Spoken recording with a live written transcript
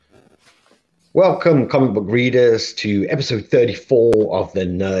Welcome, comic book readers, to episode 34 of the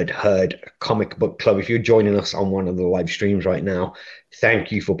Nerd Herd Comic Book Club. If you're joining us on one of the live streams right now,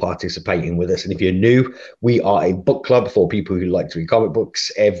 thank you for participating with us. And if you're new, we are a book club for people who like to read comic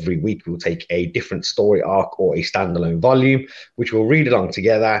books. Every week, we'll take a different story arc or a standalone volume, which we'll read along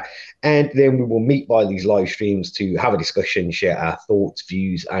together. And then we will meet by these live streams to have a discussion, share our thoughts,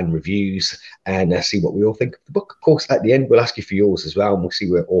 views, and reviews, and see what we all think of the book. Of course, at the end, we'll ask you for yours as well, and we'll see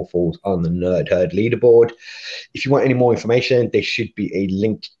where it all falls on the Nerd Herd leaderboard. If you want any more information, there should be a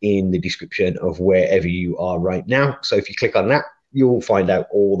link in the description of wherever you are right now. So if you click on that, you'll find out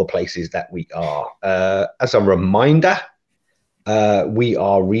all the places that we are. As a reminder, we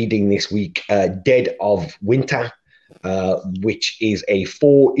are reading this week Dead of Winter, which is a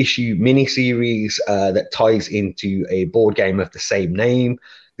 4-issue miniseries that ties into a board game of the same name.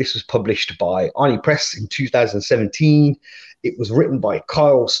 This was published by Arnie Press in 2017. It was written by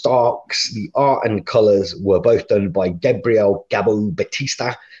Kyle Starks. The art and colors were both done by Gabriel Gabo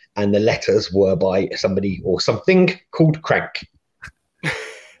Batista, and the letters were by somebody or something called Crank.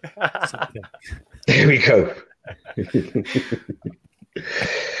 There we go.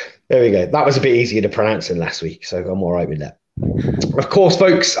 There we go. That was a bit easier to pronounce than last week, so I'm all right with that. Of course,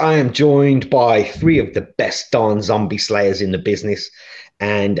 folks, I am joined by 3 of the best darn zombie slayers in the business,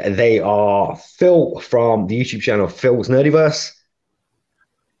 and they are Phil from the YouTube channel Phil's Nerdiverse.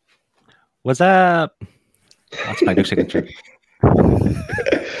 What's up? That's my new signature.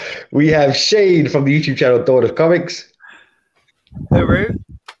 We have Shane from the YouTube channel Dawn of Comics. Hello.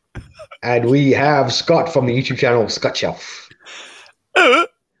 And we have Scott from the YouTube channel Scott Shelf. What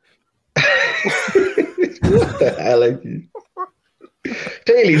the hell?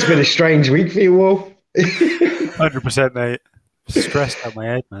 Clearly, it's been a strange week for you all. 100%, mate. Stressed out my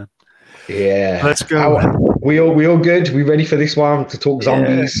head, man. Yeah. Let's go. We all good? We ready for this one to talk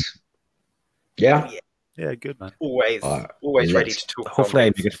zombies? Yeah? Yeah, good, man. Always ready to talk.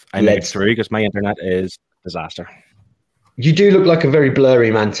 Hopefully, I make it through because my internet is a disaster. You do look like a very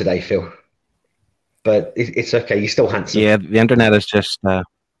blurry man today, Phil. But it's okay. You're still handsome. Yeah, the internet is just,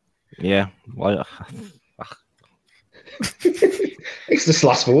 yeah. Well, It's just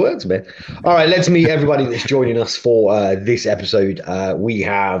lost for words, man. All right, let's meet everybody that's joining us for this episode. We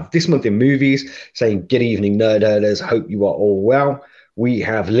have This Month in Movies saying, good evening, nerd herders. Hope you are all well. We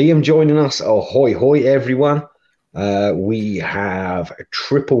have Liam joining us. Ahoy, hoy, everyone. We have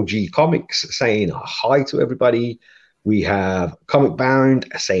Triple G Comics saying hi to everybody. We have Comic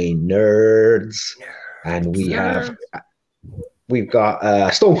Bound saying nerds. And we've got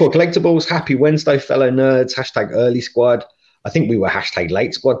Stormcore Collectibles. Happy Wednesday, fellow nerds. Hashtag early squad. I think we were hashtag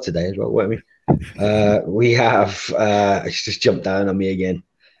late squad today as well, weren't we? We have, it's just jumped down on me again,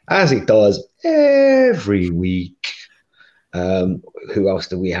 as it does every week. Who else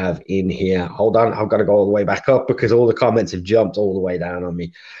do we have in here? Hold on, I've got to go all the way back up because all the comments have jumped all the way down on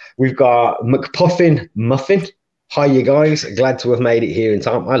me. We've got McPuffin Muffin. Hi, you guys. Glad to have made it here in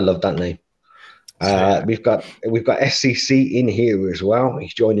time. I love that name. We've got SCC in here as well.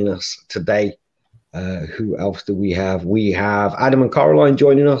 He's joining us today. Who else do we have? We have Adam and Caroline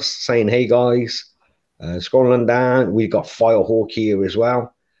joining us, saying, hey, guys. Scrolling down, we've got Firehawk here as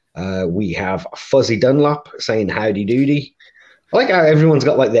well. We have Fuzzy Dunlop saying, howdy doody. I like how everyone's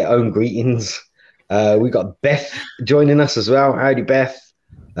got like their own greetings. We've got Beth joining us as well. Howdy, Beth.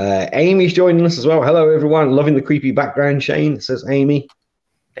 Amy's joining us as well. Hello, everyone. Loving the creepy background, Shane, says Amy.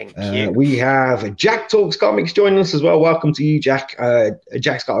 Thank you. We have Jack Talks Comics joining us as well. Welcome to you, Jack.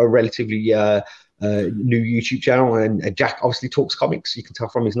 Jack's got a relatively new YouTube channel, and Jack obviously talks comics. You can tell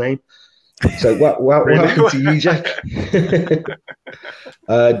from his name. So welcome to you, Jack.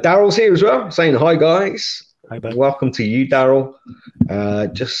 Daryl's here as well, saying hi, guys. Hi, Ben. Welcome to you, Daryl.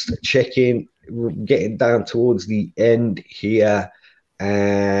 Just checking, getting down towards the end here.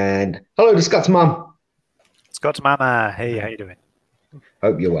 And hello to Scott's mum. Scott's mama. Hey, how you doing?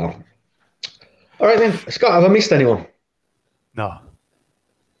 Hope you're well. All right then, Scott, have I missed anyone? No.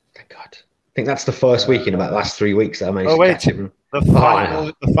 Thank God. I think that's the first week in about the last 3 weeks that I managed to catch it.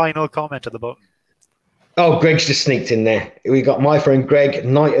 The final comment at the bottom. Oh, Greg's just sneaked in there. We got my friend Greg,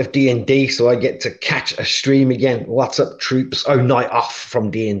 Night of D&D, so I get to catch a stream again. What's up, troops? Oh, night off from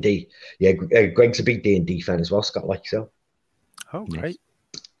D&D. Yeah, Greg's a big D&D fan as well, Scott, like yourself. Oh, great.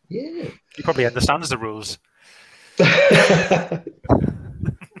 Yeah. He probably understands the rules.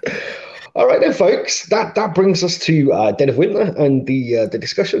 All right then, folks. That brings us to Dead of Winter and the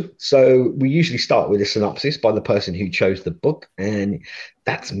discussion. So we usually start with a synopsis by the person who chose the book, and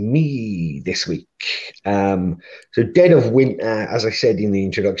that's me this week. So Dead of Winter, as I said in the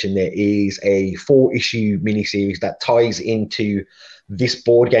introduction, there is a 4-issue miniseries that ties into this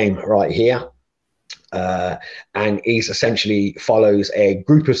board game right here. and is essentially follows a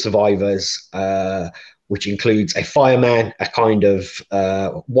group of survivors, which includes a fireman, a kind of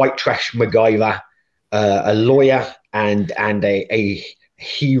white trash MacGyver, a lawyer, and a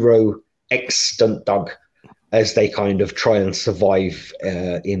hero ex stunt dog, as they kind of try and survive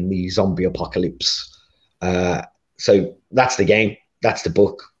in the zombie apocalypse. So that's the game. That's the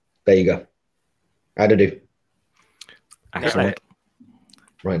book. There you go. How to do? Excellent.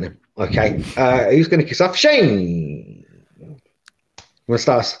 Right then. Okay. Who's going to kiss off? Shane. Want to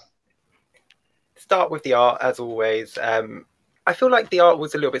start? Start with the art, as always. I feel like the art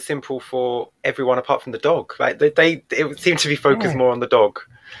was a little bit simple for everyone apart from the dog. Like it seemed to be focused more on the dog.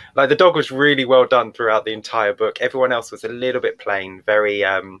 Like the dog was really well done throughout the entire book. Everyone else was a little bit plain. Very.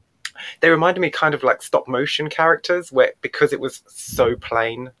 They reminded me kind of like stop motion characters, because it was so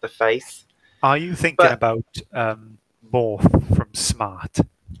plain, the face. Are you thinking about Morph from Smart?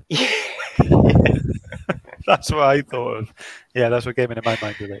 Yeah. That's what I thought of. Yeah, that's what came into my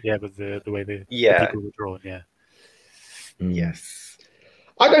mind with it. Yeah, with the way the people were drawn. Yeah. Yes.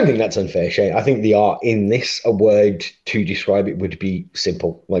 I don't think that's unfair, Shay. I think the art in this, a word to describe it would be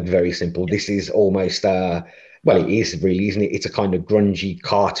simple, like very simple. This is almost, well, it is really, isn't it? It's a kind of grungy,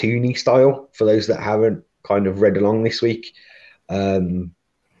 cartoony style for those that haven't kind of read along this week.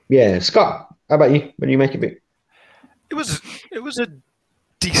 Yeah, Scott, how about you? What do you make of it? It was a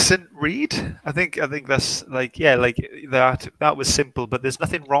decent read. I think that's like that was simple, but there's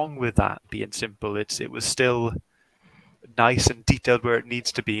nothing wrong with that being simple. It was still nice and detailed where it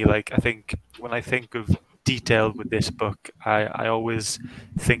needs to be. Like I think when I think of detail with this book, I always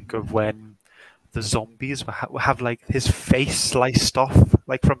think of when the zombies have like his face sliced off,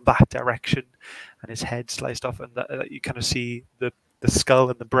 like from that direction, and his head sliced off, and that you kind of see the skull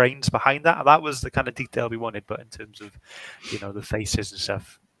and the brains behind that. And that was the kind of detail we wanted. But in terms of, the faces and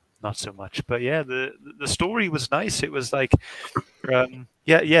stuff, not so much. But yeah, the story was nice. It was like,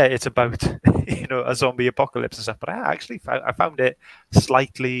 it's about a zombie apocalypse and stuff. But I found it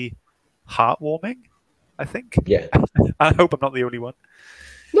slightly heartwarming. I think. Yeah. I hope I'm not the only one.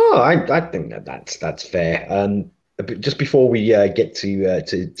 No, I think that's fair. But just before we get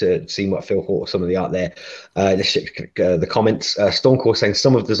to seeing what Phil thought of some of the art there, let's check the comments. Stormcore saying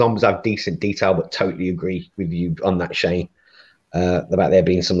some of the zombies have decent detail, but totally agree with you on that, Shane, about there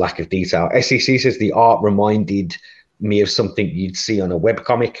being some lack of detail. SEC says the art reminded me of something you'd see on a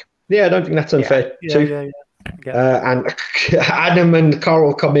webcomic. Yeah, I don't think that's unfair too. And Adam and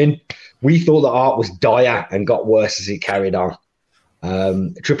Carl come in. We thought the art was dire and got worse as it carried on.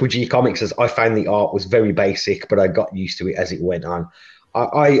 Triple G Comics says, I found the art was very basic, but I got used to it as it went on.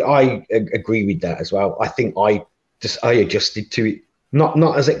 I agree with that as well. I think I adjusted to it,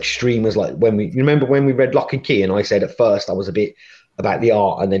 not as extreme as like when you remember when we read Lock and Key, and I said at first I was a bit about the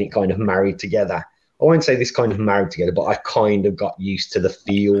art, and then it kind of married together. I won't say this kind of married together, but I kind of got used to the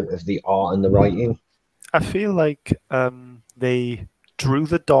feel of the art and the writing. I feel like they drew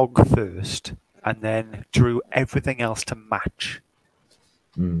the dog first and then drew everything else to match.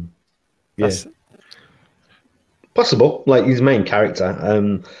 Yeah, possible. Like his main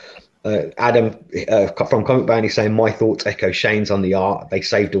character, Adam from Comic Bound, is saying my thoughts echo Shane's on the art. They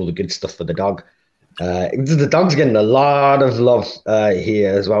saved all the good stuff for the dog. The dog's getting a lot of love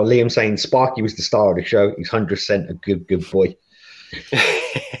here as well. Liam saying Sparky was the star of the show. He's 100% a good boy.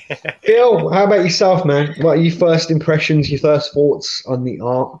 Phil, how about yourself, man? What are your first impressions, your first thoughts on the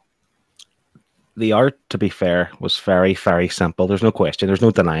art? The art, to be fair, was very, very simple. There's no question. There's no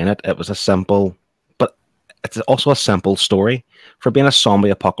denying it. It was a simple, but it's also a simple story. For being a zombie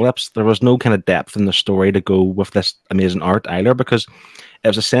apocalypse, there was no kind of depth in the story to go with this amazing art either, because it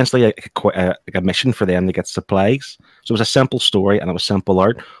was essentially a mission for them to get supplies. So it was a simple story and it was simple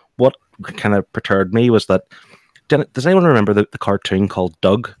art. What kind of perturbed me was that, does anyone remember the cartoon called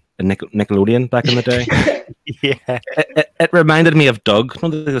Doug in Nickelodeon back in the day? Yeah. It reminded me of Doug.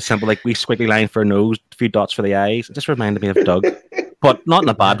 Not a simple, like, wee squiggly line for a nose, a few dots for the eyes. It just reminded me of Doug. But not in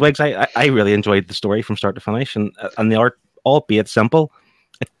a bad way, because I really enjoyed the story from start to finish. And the art, albeit simple,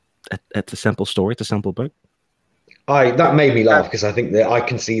 it's a simple story. It's a simple book. That made me laugh because I think that I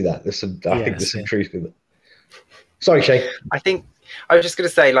can see that. I think there's some truth with it. Sorry, Shay. I was just going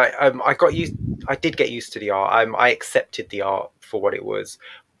to say, like, I did get used to the art. I accepted the art for what it was,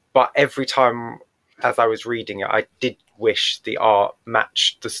 but every time as I was reading it, I did wish the art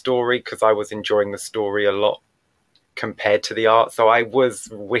matched the story, because I was enjoying the story a lot compared to the art. So I was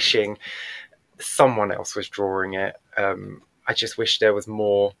wishing someone else was drawing it. I just wish there was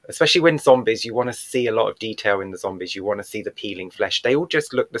more, especially when zombies, you want to see a lot of detail in the zombies. You want to see the peeling flesh. They all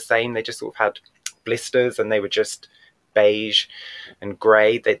just looked the same. They just sort of had blisters and they were just beige and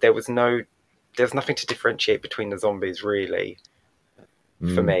grey. There was no there's nothing to differentiate between the zombies really for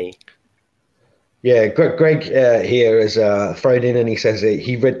Mm. me. Yeah, Greg here has thrown in, and he says that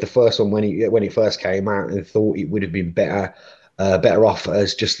he read the first one when it first came out and thought it would have been better off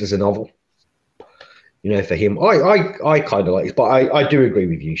as just as a novel. For him, I kind of like it, but I do agree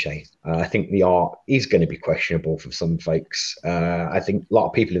with you, Shay. I think the art is going to be questionable for some folks. I think a lot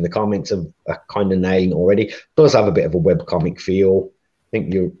of people in the comments are kind of nailing already. It does have a bit of a webcomic feel. I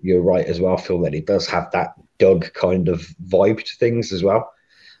think you're right as well, Phil, that it does have that Doug kind of vibe to things as well.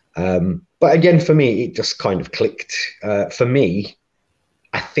 But again, for me, it just kind of clicked. For me,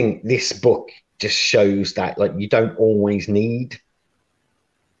 I think this book just shows that like you don't always need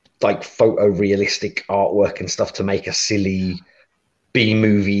like photorealistic artwork and stuff to make a silly B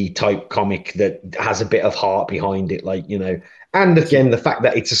movie type comic that has a bit of heart behind it, And again, the fact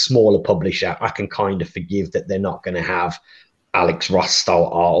that it's a smaller publisher, I can kind of forgive that they're not going to have Alex Ross style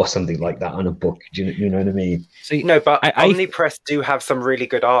art or something like that on a book. Do you know what I mean? See, No, but I Omnipress do have some really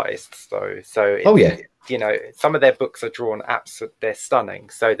good artists, though. So Oh yeah, some of their books are drawn absolutely, they're stunning.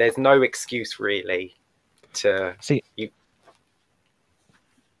 So there's no excuse really to see. you.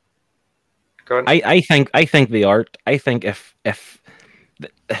 Go on. I think the art. I think if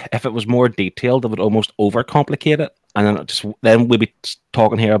it was more detailed, it would almost overcomplicate it, and then we'd be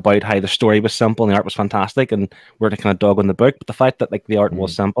talking here about how the story was simple and the art was fantastic, and we're the kind of dog on the book. But the fact that like the art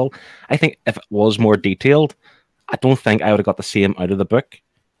was simple, I think if it was more detailed, I don't think I would have got the same out of the book.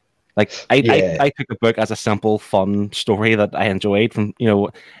 Like I took the book as a simple, fun story that I enjoyed.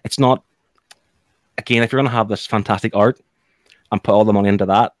 It's not. Again, if you're going to have this fantastic art and put all the money into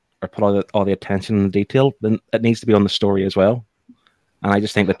that, or put all the attention and the detail, then it needs to be on the story as well. And I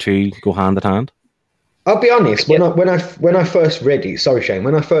just think the two go hand in hand. I'll be honest. When I first read it, sorry, Shane.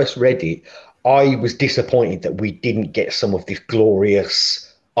 When I first read it, I was disappointed that we didn't get some of this glorious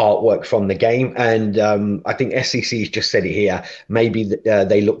artwork from the game. And I think SCC's just said it here. Maybe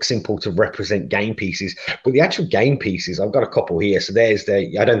they look simple to represent game pieces, but the actual game pieces, I've got a couple here. So I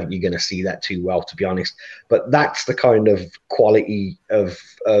don't think you're going to see that too well, to be honest. But that's the kind of quality of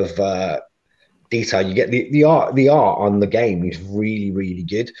detail you get. The art on the game is really, really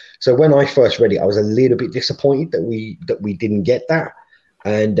good. So when I first read it, I was a little bit disappointed that we didn't get that.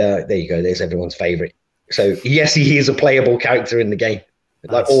 And there you go. There's everyone's favorite. So yes, he is a playable character in the game.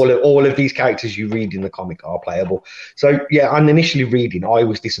 Like Nice. all of these characters you read in the comic are playable. So yeah, on initially reading, I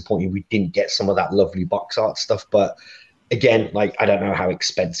was disappointed we didn't get some of that lovely box art stuff. But again, like I don't know how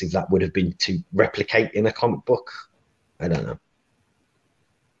expensive that would have been to replicate in a comic book. I don't know.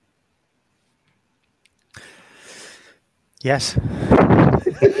 Yes.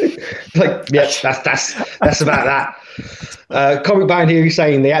 Like yeah, that's about that. Comic Bound here is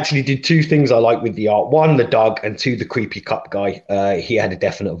saying they actually did two things I like with the art: one, the dog, and two, the creepy cup guy. He had a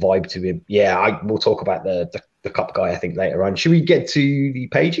definite vibe to him. Yeah, we'll talk about the cup guy I think later on. Should we get to the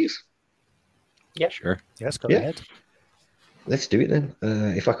pages? Yeah, Sure. Yes, go Yeah. ahead. Let's do it then.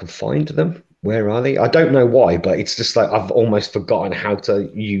 If I can find them, where are they? I don't know why, but it's just like I've almost forgotten how to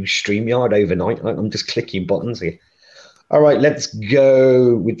use StreamYard overnight. I'm just clicking buttons here. All right, let's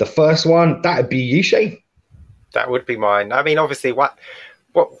go with the first one. That'd be you, Shay. that would be mine. I mean, obviously,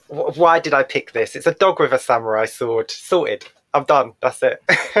 why did I pick this? It's a dog with a samurai sword. Sorted. I'm done. That's it.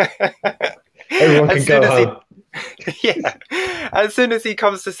 Everyone can go home. Yeah. As soon as he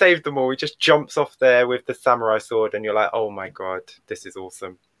comes to save them all, he just jumps off there with the samurai sword, and you're like, oh my god, this is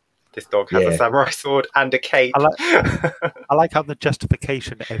awesome. This dog has a samurai sword and a cape. I like how the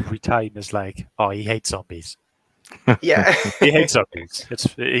justification every time is like, oh, he hates zombies. Yeah. He hates zombies.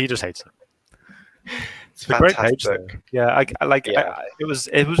 He just hates them. It's a great page, fantastic. though. Yeah, it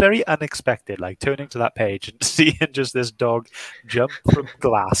was very unexpected, like turning to that page and seeing just this dog jump from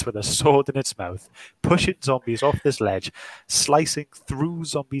glass with a sword in its mouth, pushing zombies off this ledge, slicing through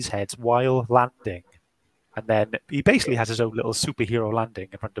zombies' heads while landing. And then he basically has his own little superhero landing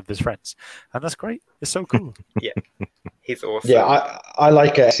in front of his friends. And that's great. It's so cool. Yeah. He's awesome. Yeah, I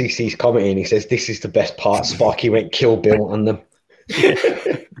like CC's commenting. He says, this is the best part. Sparky went Kill Bill on them.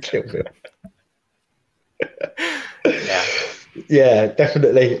 Kill Bill. Yeah,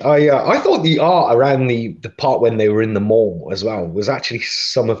 definitely. I thought the art around the part when they were in the mall as well was actually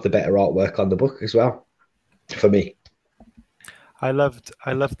some of the better artwork on the book as well, for me. I loved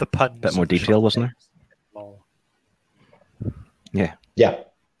the puns. A bit more detail, wasn't there? Yeah. Yeah.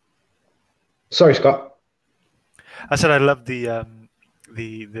 Sorry, Scott. I said I loved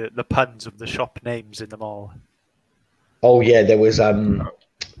the puns of the shop names in the mall. Oh yeah, there was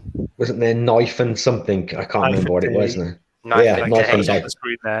wasn't there Knife and something? I can't remember what it was now. Knife and Day. On the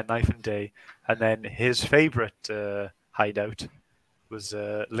screen there, Knife and Day, and then his favorite hideout, was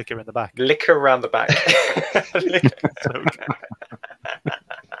liquor in the back. Liquor around the back. So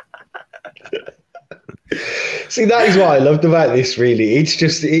See, that is what I loved about this. Really, it's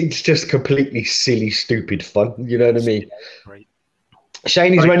just completely silly, stupid fun. You know what I mean? great.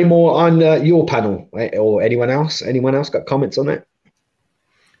 Shane, is there any more on your panel or anyone else? Anyone else got comments on it?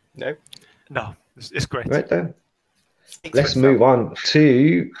 No. No, it's great. Right there. Speaks Let's for move itself. on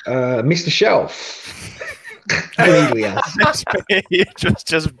to Mr. Shelf. Immediately, yes. This page was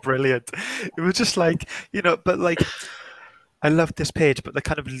just brilliant. It was just like, but like, I loved this page, but the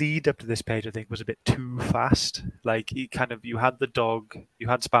kind of lead up to this page, I think, was a bit too fast. Like, you had the dog, you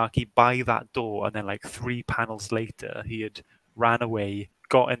had Sparky by that door, and then like 3 panels later, he had ran away,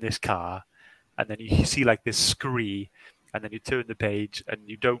 got in this car, and then you see like this scree, and then you turn the page, and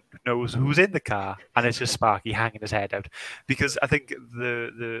you don't know who's in the car, and it's just Sparky hanging his head out. Because I think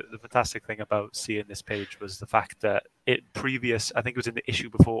the fantastic thing about seeing this page was the fact that I think it was in the issue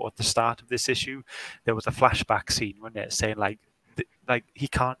before, or at the start of this issue, there was a flashback scene, wasn't it, saying like he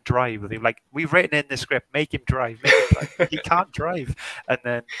can't drive. They like, we've written in the script, make him drive. He can't drive, and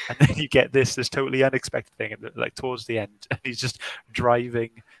then you get this totally unexpected thing, like towards the end, and he's just driving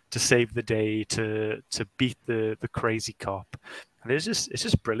to save the day, to beat the crazy cop. And it's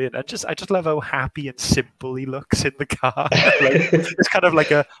just brilliant. I just love how happy and simple he looks in the car. It's kind of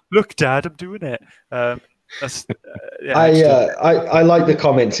like look, Dad, I'm doing it. I like the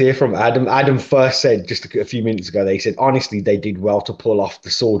comments here from Adam. Adam first said just a few minutes ago, they said, honestly, they did well to pull off the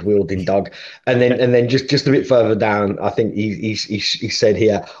sword wielding dog. And then just a bit further down, I think he said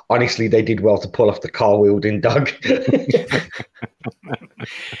here, honestly, they did well to pull off the car wielding dog.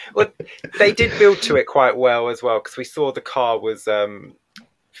 Well, they did build to it quite well as well, because we saw the car was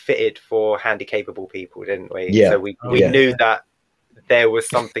fitted for handy-capable people, didn't we? Yeah. So we knew that there was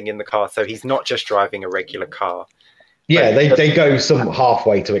something in the car, so he's not just driving a regular car. Yeah, they go some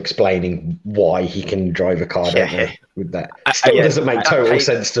halfway to explaining why he can drive a car, don't they? With that, still doesn't make total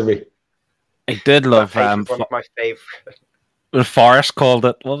sense to me. I did love one of my favorite. When Forrest called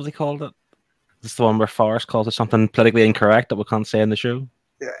it, what was he called it? This is the one where Forrest called it something politically incorrect that we can't say in the show.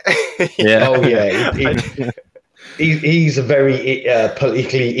 Yeah. Oh yeah. He's a very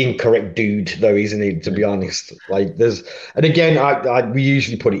politically incorrect dude, though, isn't he? To be honest, like and again, we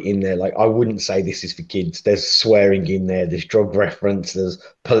usually put it in there. Like, I wouldn't say this is for kids. There's swearing in there. There's drug reference. There's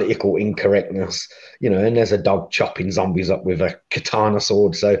political incorrectness. And there's a dog chopping zombies up with a katana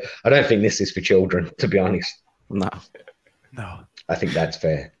sword. So I don't think this is for children, to be honest. No. I think that's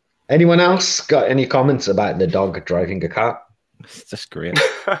fair. Anyone else got any comments about the dog driving a car? It's just great.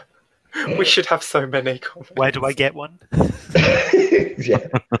 We should have so many comments. Where do I get one? Yeah.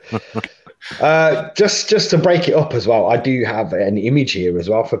 Just to break it up as well, I do have an image here as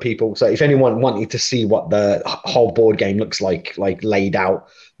well for people. So if anyone wanted to see what the whole board game looks like laid out,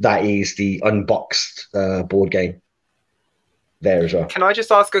 that is the unboxed board game there as well. Can I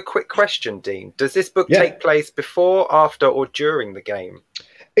just ask a quick question, Dean? Does this book take place before, after, or during the game?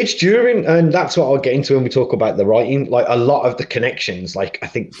 It's during, and that's what I'll get into when we talk about the writing. Like, a lot of the connections, like, I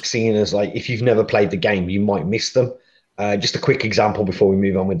think, seeing as like, if you've never played the game, you might miss them. Just a quick example before we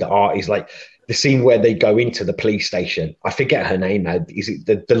move on with the art is like the scene where they go into the police station. I forget her name now. Is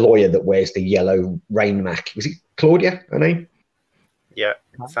it the lawyer that wears the yellow rain mac? Was it Claudia, her name? Yeah,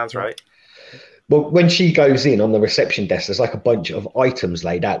 sounds right. Well, when she goes in on the reception desk, there's like a bunch of items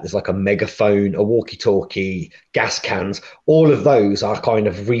laid out. There's like a megaphone, a walkie-talkie, gas cans. All of those are kind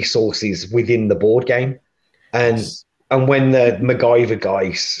of resources within the board game. And when the MacGyver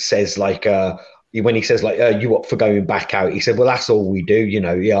guy says like, when he says like, you up for going back out? He said, well, that's all we do,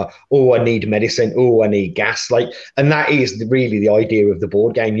 Oh, I need medicine. Oh, I need gas. Like, and that is really the idea of the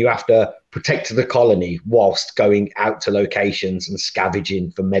board game. You have to protect the colony whilst going out to locations and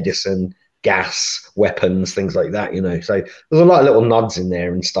scavenging for medicine, gas, weapons, things like that, So there's a lot of little nods in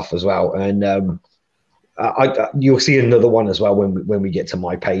there and stuff as well. And you'll see another one as well when we get to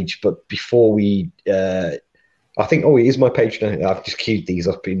my page. But before we, I think, it is my page now. I've just queued these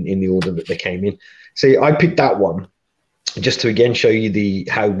up in the order that they came in. So I picked that one just to again show you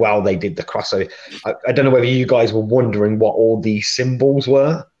how well they did the crossover. I don't know whether you guys were wondering what all these symbols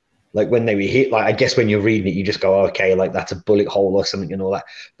were. Like when they were hit, like I guess when you're reading it, you just go, okay, like that's a bullet hole or something and all that.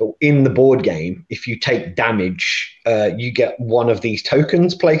 But in the board game, if you take damage, you get one of these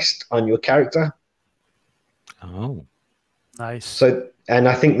tokens placed on your character. Oh, nice. So, and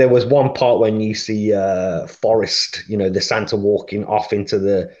I think there was one part when you see Forrest, the Santa walking off into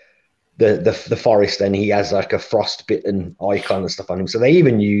the forest, and he has like a frostbitten icon and stuff on him. So they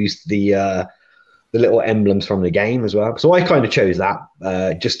even used the the little emblems from the game as well. So I kind of chose that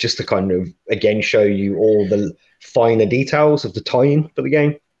just to kind of again show you all the finer details of the tie-in for the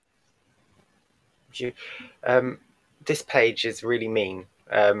game. You, this page is really mean.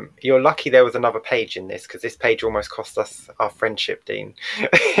 You're lucky there was another page in this, because this page almost cost us our friendship, Dean.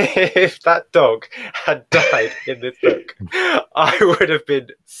 If that dog had died in this book, I would have been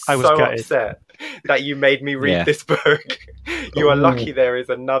so upset that you made me read this book. You are lucky there is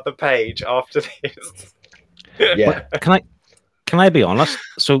another page after this. Yeah. But can I be honest?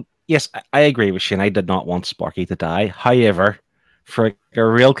 So yes, I agree with Shane. I did not want Sparky to die. However, for like a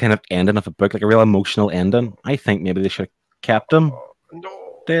real kind of ending of a book, like a real emotional ending, I think maybe they should have kept him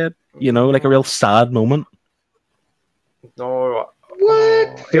dead. You know, like a real sad moment. No.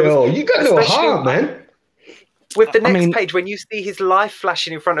 What? Phil, you got a little heart, man. With the next page, when you see his life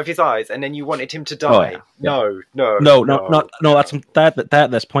flashing in front of his eyes, and then you wanted him to die. No. That's that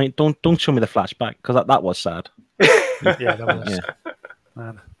at this point. Don't show me the flashback, because that was sad. Yeah, that was.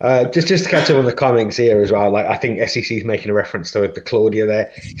 Man. Just to catch up on the comments here as well, like I think SEC is making a reference to the Claudia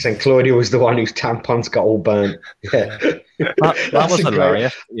there. He's saying Claudia was the one whose tampons got all burnt. Yeah, that was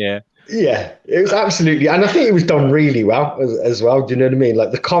hilarious. Yeah, it was absolutely, and I think it was done really well as well. Do you know what I mean?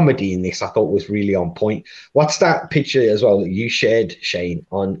 Like the comedy in this, I thought was really on point. What's that picture as well that you shared, Shane,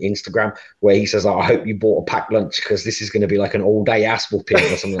 on Instagram, where he says, "I hope you bought a packed lunch because this is going to be like an all-day ass whooping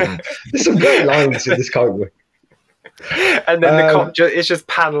or something like that." There's some great lines in this comic book. And then the cop, it's just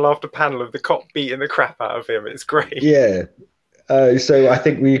panel after panel of the cop beating the crap out of him. It's great. Yeah. So I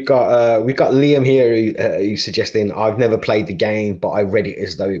think we've got Liam here who's suggesting, I've never played the game, but I read it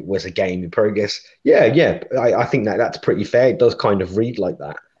as though it was a game in progress. Yeah. I think that's pretty fair. It does kind of read like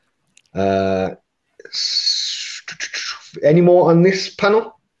that. Any more on this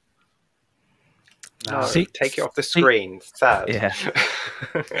panel? No, take it off the screen. Sad. Yeah.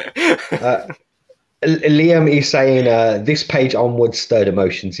 Liam is saying, this page onwards stirred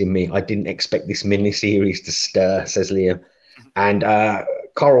emotions in me. I didn't expect this mini-series to stir, says Liam. And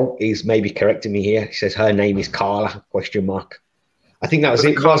Coral is maybe correcting me here. He says her name is Carla, ? I think that was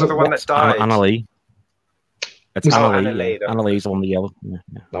it. Carla, the one that died. Annalie. It's Annalie. Annalie's on the yellow. Yeah.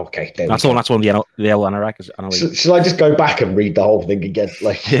 Okay. That's the one the yellow anorak is Annalie. Shall I just go back and read the whole thing again?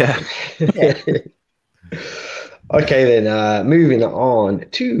 Yeah. Okay, then moving on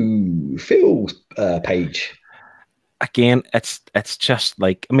to Phil's page. Again, it's just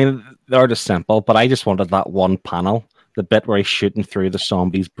like, I mean, they're just simple, but I just wanted that one panel, the bit where he's shooting through the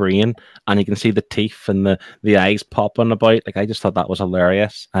zombie's brain, and you can see the teeth and the eyes popping about. Like, I just thought that was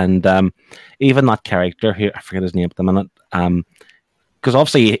hilarious. And even that character here, I forget his name at the minute, because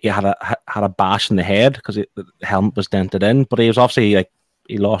obviously he had a bash in the head because the helmet was dented in, but he was obviously like,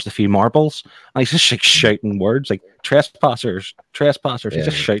 he lost a few marbles, and he's just like shouting words like trespassers. He's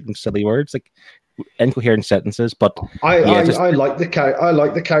just shouting silly words, like incoherent sentences. But I like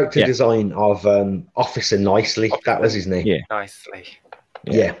the character design of Officer Nicely. That was his name. Yeah, Nicely.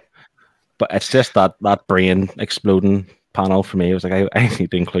 Yeah. But it's just that brain exploding panel for me. It was like I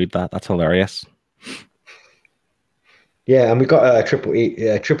need to include that. That's hilarious. Yeah, and we got Triple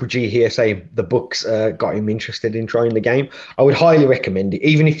G here saying the books got him interested in trying the game. I would highly recommend it.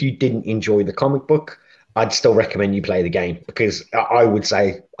 Even if you didn't enjoy the comic book, I'd still recommend you play the game, because I would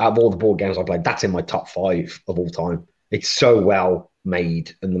say out of all the board games I played, that's in my top 5 of all time. It's so well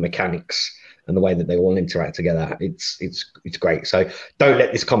made, and the mechanics and the way that they all interact together, it's great. So don't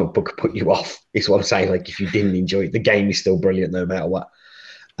let this comic book put you off. Is what I'm saying. Like, if you didn't enjoy it, the game is still brilliant no matter what.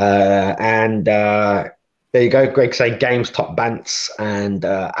 There you go. Greg saying games top bants, and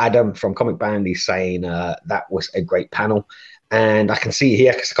Adam from Comic Band is saying that was a great panel. And I can see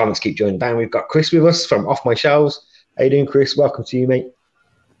here, because the comments keep joining down, we've got Chris with us from Off My Shelves. How you doing, Chris? Welcome to you, mate.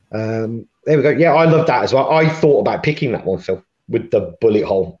 There we go. Yeah, I love that as well. I thought about picking that one, Phil, with the bullet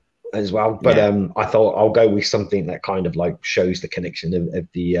hole as well. But I thought I'll go with something that kind of like shows the connection of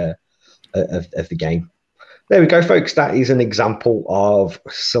the game. There we go, folks. That is an example of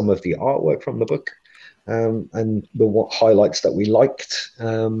some of the artwork from the book. And the highlights that we liked.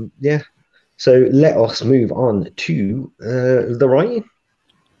 So let us move on to the writing.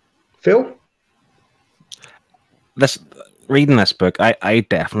 Phil? Reading this book, I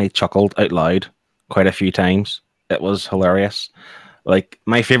definitely chuckled out loud quite a few times. It was hilarious. Like,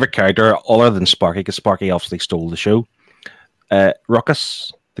 my favorite character, other than Sparky, because Sparky obviously stole the show,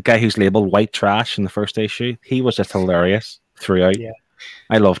 Ruckus, the guy who's labeled white trash in the first issue, he was just hilarious throughout. Yeah.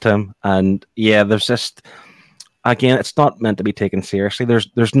 I loved him. And yeah, there's just, again, it's not meant to be taken seriously.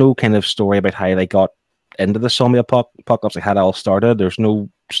 There's no kind of story about how they got into the zombie apocalypse, like how it all started. There's no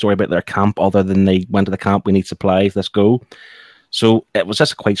story about their camp other than they went to the camp, we need supplies, let's go. So it was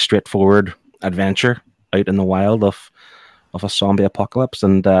just quite straightforward adventure out in the wild of a zombie apocalypse.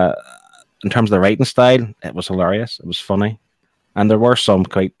 And in terms of the writing style, it was hilarious. It was funny, and there were some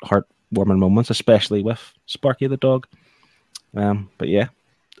quite heartwarming moments, especially with Sparky the dog. But yeah,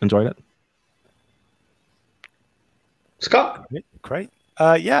 enjoyed it. Scott? Great.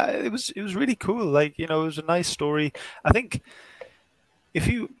 Yeah, it was really cool. Like, it was a nice story. I think if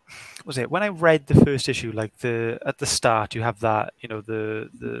you was it when I read the first issue, like at the start, you have that,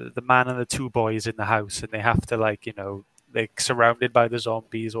 the man and the two boys in the house, and they have to, like, they're surrounded by the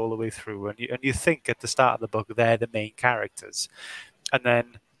zombies all the way through, and you think at the start of the book they're the main characters, and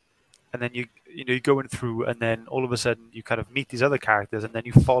then you're going through, and then all of a sudden you kind of meet these other characters, and then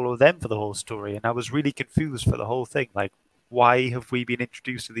you follow them for the whole story. And I was really confused for the whole thing, like, why have we been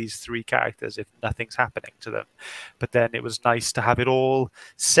introduced to these three characters if nothing's happening to them? But then it was nice to have it all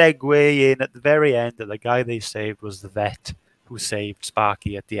segue in at the very end that the guy they saved was the vet who saved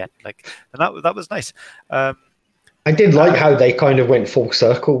Sparky at the end. Like, and that was nice. I did like how they kind of went full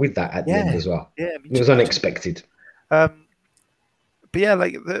circle with that at the end Yeah, as well. yeah, It was unexpected. but yeah,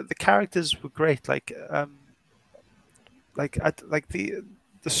 like the characters were great. Like the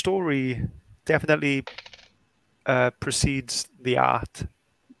story definitely precedes the art,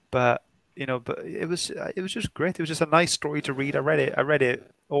 but but it was just great. It was just a nice story to read. I read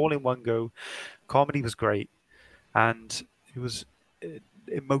it all in one go. Comedy was great, and it was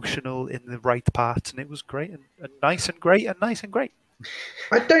emotional in the right parts, and it was great and nice and great and nice and great.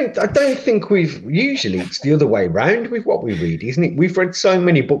 I don't think usually it's the other way round with what we read, isn't it? We've read so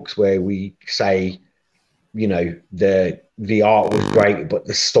many books where we say, the art was great, but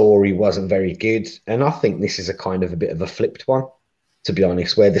the story wasn't very good. And I think this is a kind of a bit of a flipped one, to be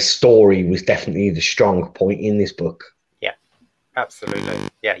honest, where the story was definitely the strong point in this book. Yeah, absolutely.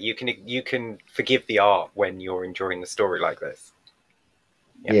 Yeah, you can forgive the art when you're enjoying the story like this.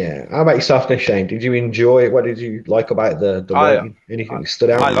 Yeah. How about yourself, then, Shane? Did you enjoy it? What did you like about the writing? Anything that stood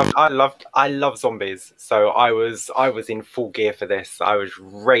out? I love zombies. So I was in full gear for this. I was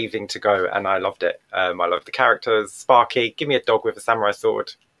raving to go, and I loved it. I loved the characters. Sparky, give me a dog with a samurai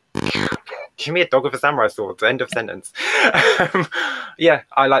sword. Give me a dog with a samurai sword. End of sentence. Yeah,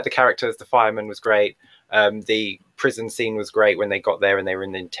 I like the characters. The fireman was great. The prison scene was great when they got there and they were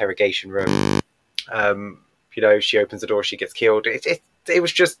in the interrogation room. She opens the door, she gets killed. It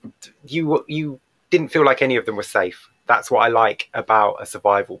was just you didn't feel like any of them were safe. That's what I like about a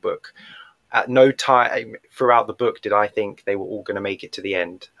survival book. At no time throughout the book did I think they were all going to make it to the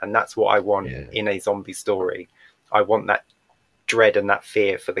end, and that's what I want in a zombie story. I want that dread and that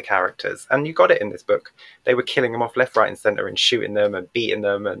fear for the characters, and you got it in this book. They were killing them off left, right, and center, and shooting them and beating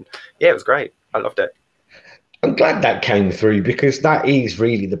them, and yeah, it was great. I loved it. I'm glad that came through because that is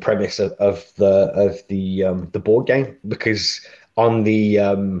really the premise of the board game. Because on the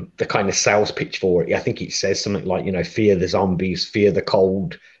kind of sales pitch for it, I think it says something like, fear the zombies, fear the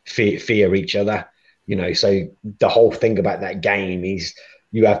cold, fear each other. So the whole thing about that game is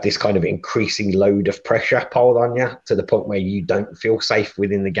you have this kind of increasing load of pressure piled on you to the point where you don't feel safe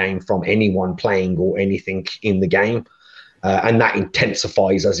within the game from anyone playing or anything in the game. And that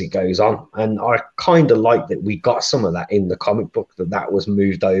intensifies as it goes on. And I kind of like that we got some of that in the comic book, that was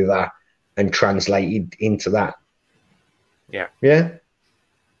moved over and translated into that. Yeah. Yeah?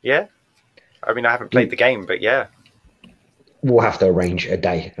 Yeah. I mean, I haven't played the game, but yeah. We'll have to arrange a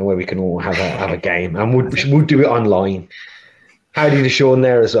day and where we can all have a game, and we'll do it online. Howdy to Sean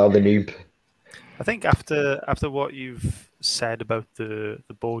there as well, the noob. I think after what you've said about the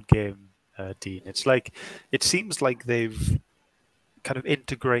board game, Dean, it seems like they've kind of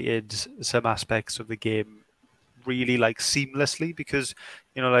integrated some aspects of the game really like seamlessly, because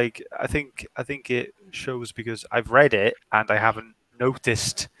I think it shows, because I've read it and I haven't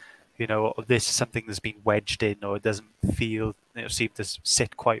noticed this is something that's been wedged in, or it doesn't feel seem to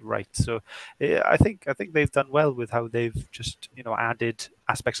sit quite right. So I think they've done well with how they've just added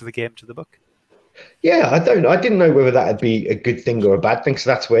aspects of the game to the book. Yeah, I didn't know whether that would be a good thing or a bad thing. So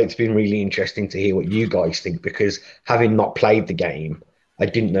that's where it's been really interesting to hear what you guys think, because having not played the game, I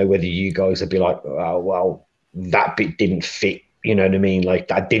didn't know whether you guys would be like, oh, well, that bit didn't fit. You know what I mean?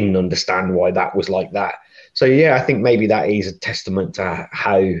 Like, I didn't understand why that was like that. So yeah, I think maybe that is a testament to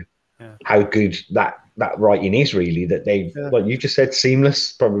how good that writing is, really, that they've, like you just said,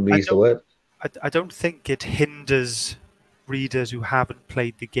 seamless probably is the word. I don't think it hinders readers who haven't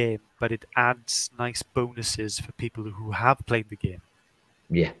played the game, but it adds nice bonuses for people who have played the game.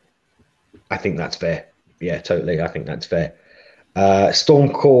 Yeah, I think that's fair. Yeah, totally. I think that's fair.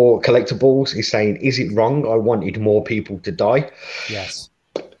 Stormcore Collectibles is saying, is it wrong? I wanted more people to die. Yes.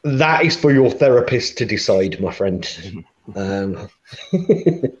 That is for your therapist to decide, my friend.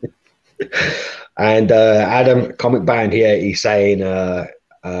 And Adam, comic band here, he's saying,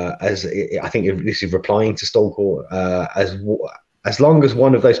 as I think this is replying to Stalker, as long as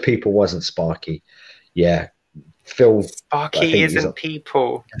one of those people wasn't Sparky, yeah, Phil, I Sparky think he's isn't up.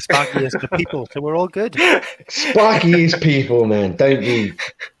 people. Sparky is the people, so we're all good. Sparky is people, man. Don't you?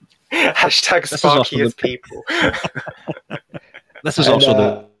 Hashtag This is Sparky also is the people. this is And also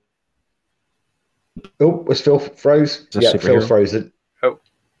the oh, was Phil froze? a Yeah, Phil superhero. froze it. Oh,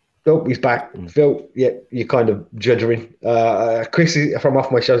 Oh, he's back. Phil, yeah, you're kind of juddering. Chris from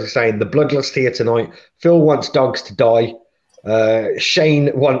Off My Shows is saying the bloodlust here tonight. Phil wants dogs to die.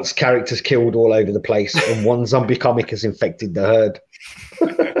 Shane wants characters killed all over the place, and one zombie comic has infected the herd.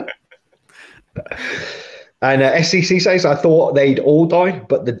 And SCC says, I thought they'd all die,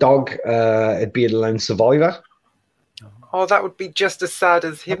 but the dog would be a lone survivor. oh, that would be just as sad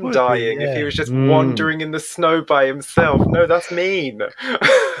as That him would be, dying if he yeah. was just wandering in the snow by himself. No, that's mean.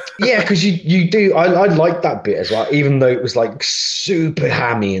 Yeah, because you do. I like that bit as well, even though it was like super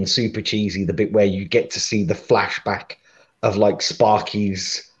hammy and super cheesy. The bit where you get to see the flashback of like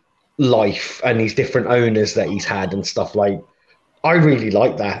Sparky's life and his different owners that he's had and stuff. Like, I really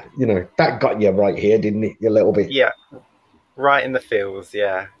like that. You know, that got you right here, didn't it? A little bit. Yeah, right in the feels.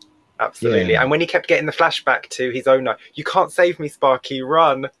 Yeah, absolutely. Yeah. And when he kept getting the flashback to his owner, "You can't save me, Sparky!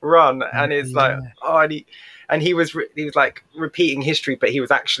 Run, run!" And it's like, Yeah. oh, he was like repeating history, but he was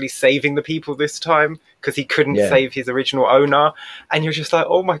actually saving the people this time because he couldn't Yeah. save his original owner. And you're just like,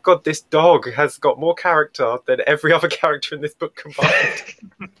 oh my god, this dog has got more character than every other character in this book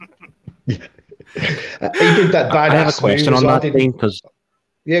combined. Yeah. He did that I have a badass move question as on well, that didn't he? thing because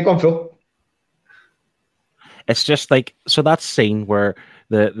Yeah, go on, Phil. it's just like so that scene where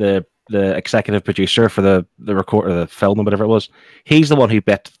the executive producer for the record or the film or whatever it was, he's the one who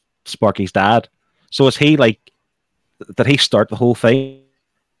bit Sparky's dad. So is he like did he start the whole thing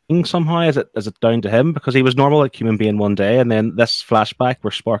somehow? Is it down to him because he was normal like human being one day, and then this flashback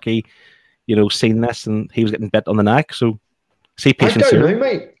where Sparky, seen this and he was getting bit on the neck. So is he I patient don't know, zero?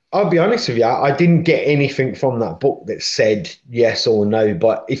 mate. I'll be honest with you. I didn't get anything from that book that said yes or no.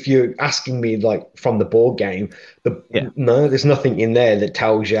 But if you're asking me, like from the board game, Yeah. no, there's nothing in there that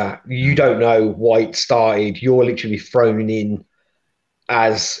tells you. You don't know why it started. You're literally thrown in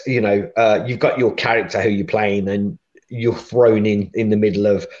as you've got your character who you're playing, and you're thrown in the middle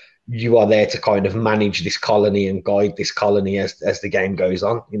of. You are there to kind of manage this colony and guide this colony as the game goes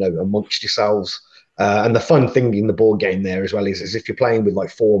on. Amongst yourselves. And the fun thing in the board game there as well is if you're playing with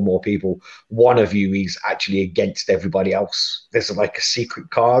like four or more people, one of you is actually against everybody else. There's like a secret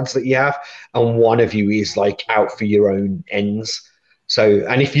cards that you have, and one of you is like out for your own ends. So,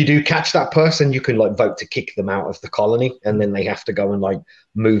 and if you do catch that person, you can like vote to kick them out of the colony, and then they have to go and like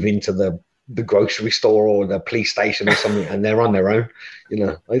move into the grocery store or the police station or something, and they're on their own.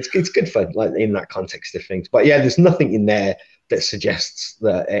 It's good fun, like in that context of things. But yeah, there's nothing in there that suggests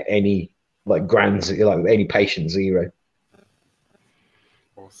that any like like any patient zero.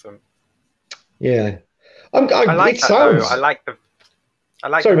 Awesome. Yeah, I like it that though. sounds. I like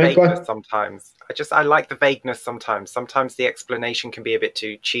Sorry, the mate. Go vagueness on. sometimes. I like the vagueness sometimes. Sometimes the explanation can be a bit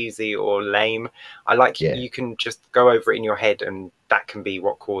too cheesy or lame. I like Yeah, you can just go over it in your head, and that can be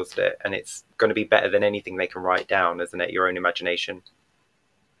what caused it, and it's going to be better than anything they can write down, isn't it? Your own imagination.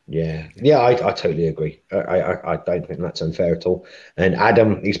 yeah. I totally agree. I don't think that's unfair at all. And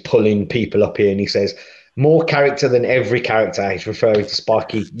Adam, he's pulling people up here, and he says more character than every character. He's referring to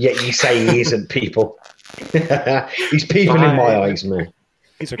Sparky. Yet you say he isn't people. He's people in my Fine. eyes, man.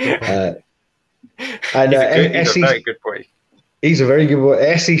 He's a good one. And He's a very good boy. He's a very good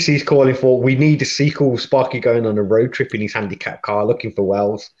one. SEC's calling for we need a sequel. Sparky going on a road trip in his handicapped car looking for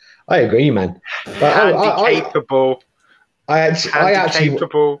Wells. I agree, man. But Handy-capable. I actually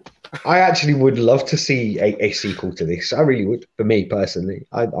would love to see a sequel to this. I really would. For me personally,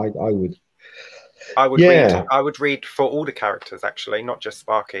 I would. Yeah, I would read for all the characters actually, not just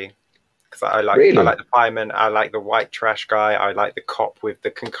Sparky. Because I like really. the fireman, I like the white trash guy, I like the cop with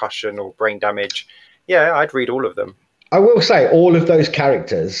the concussion or brain damage. Yeah, I'd read all of them. I will say all of those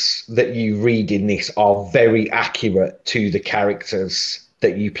characters that you read in this are very accurate to the characters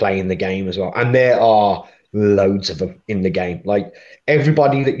that you play in the game as well. And there are loads of them in the game. Like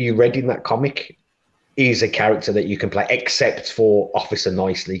everybody that you read in that comic is a character that you can play, except for Officer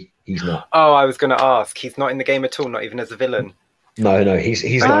Nicely. He's not. Oh, I was going to ask. He's not in the game at all, not even as a villain. No, he's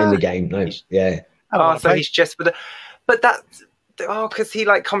not in the game. No, yeah. Oh, so he's just for the. But that's. Oh, because he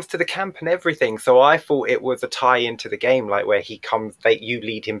like comes to the camp and everything. So I thought it was a tie into the game, like where he comes, you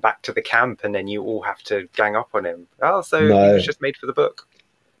lead him back to the camp, and then you all have to gang up on him. Oh, so he No. was just made for the book.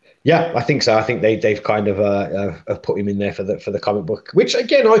 Yeah, I think so. I think they've kind of have put him in there for the comic book, which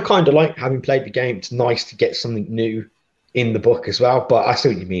again I kind of like. Having played the game, it's nice to get something new in the book as well. But I see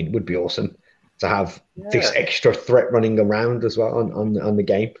what you mean. It would be awesome to have this Yeah. extra threat running around as well on the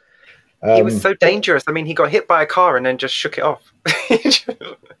game. He was so But dangerous. I mean, he got hit by a car and then just shook it off.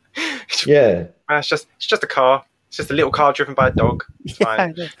 yeah, It's just a car. It's just a little car driven by a dog. It's Yeah,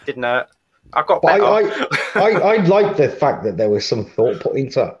 fine. Didn't hurt. I got but better. I like the fact that there was some thought put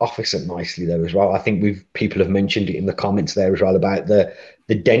into Officer Nicely there as well. I think people have mentioned it in the comments there as well about the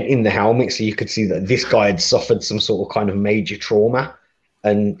dent in the helmet, so you could see that this guy had suffered some sort of kind of major trauma.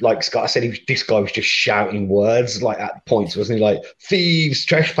 And like Scott said, this guy was just shouting words like at points, wasn't he? Like thieves,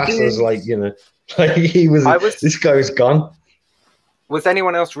 trespassers, like like he was. I was. This guy was gone. Was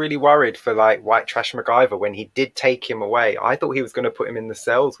anyone else really worried for like White Trash MacGyver when he did take him away? I thought he was going to put him in the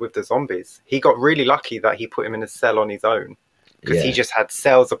cells with the zombies. He got really lucky that he put him in a cell on his own because he Yeah. just had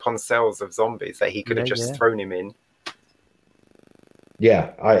cells upon cells of zombies that he could have Yeah, just yeah. thrown him in.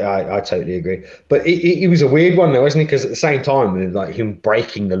 Yeah, I totally agree. But it was a weird one though, wasn't it? Because at the same time, with like him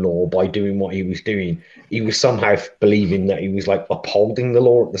breaking the law by doing what he was doing, he was somehow believing that he was like upholding the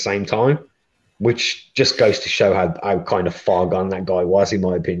law at the same time, which just goes to show how kind of far gone that guy was, in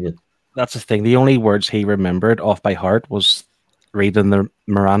my opinion. That's the thing. The only words he remembered off by heart was reading the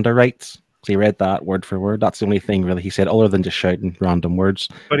Miranda rights. So he read that word for word. That's the only thing really he said, other than just shouting random words.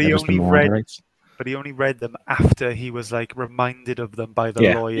 but It he was the only Miranda read. rights. But he only read them after he was like reminded of them by the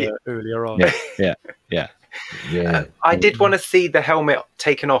Yeah. lawyer earlier on. Yeah. Yeah. I did want to see the helmet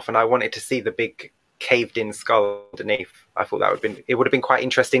taken off, and I wanted to see the big caved-in skull underneath. I thought it would have been quite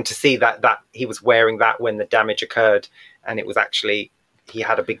interesting to see that he was wearing that when the damage occurred, and it was actually he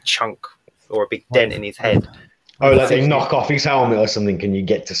had a big chunk or a big dent in his head. Oh, like they knock off his helmet or something, and you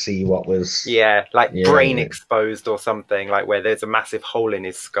get to see what was. Yeah, like Yeah, brain yeah. exposed or something, like where there's a massive hole in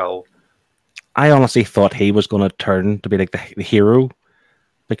his skull. I honestly thought he was going to turn to be like the hero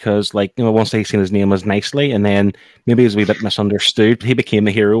because, like, once they seen his name was Nicely, and then maybe he was a wee bit misunderstood. He became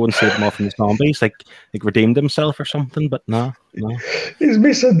the hero and saved them all from the zombies, like redeemed himself or something. But no. He's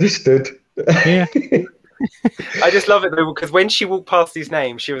misunderstood. Yeah. I just love it though because when she walked past his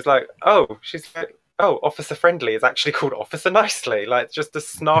name, she was like, "Oh, she's like, oh, Officer Friendly is actually called Officer Nicely." Like just the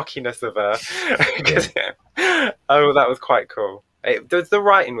snarkiness of her. Oh, that was quite cool. The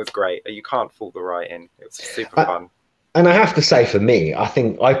writing was great. You can't fault the writing. It was super fun. And I have to say, for me, I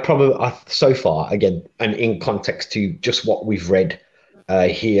think so far, again, and in context to just what we've read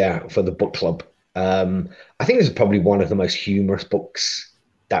here for the book club, I think this is probably one of the most humorous books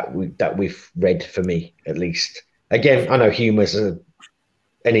that we've read for me, at least. Again, I know humor is an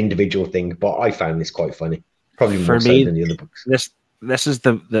individual thing, but I found this quite funny, probably For more so me, than the other books. this is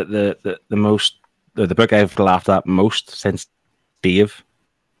the most the book I've laughed at most since Dave.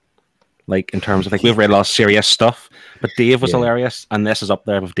 Like in terms of we've read a lot of serious stuff, but Dave was hilarious, and this is up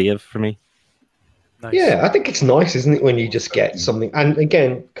there with Dave for me. Nice. Yeah, I think it's nice, isn't it, when you just get something. And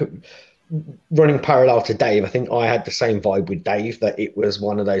again, running parallel to Dave, I think I had the same vibe with Dave, that it was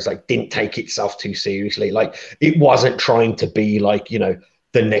one of those like didn't take itself too seriously. Like it wasn't trying to be like,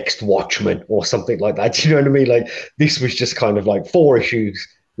 the next Watchmen or something like that. Do you know what I mean? Like this was just kind of like 4 issues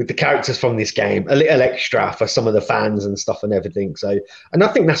with the characters from this game, a little extra for some of the fans and stuff and everything. So, and I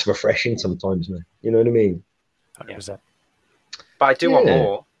think that's refreshing sometimes, man. You know what I mean? 100%. But I do want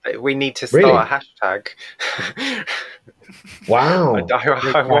more. We need to start Really? a hashtag. Wow.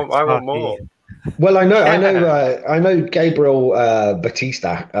 I want more. Well, I know, Yeah. I know Gabriel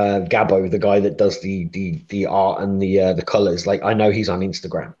Batista, Gabo, the guy that does the art and the colors. Like, I know he's on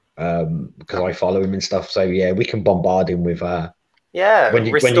Instagram because I follow him and stuff. So yeah, we can bombard him with Yeah, when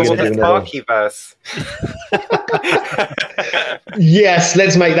you're restore gonna the do another one. Sparky verse. Yes,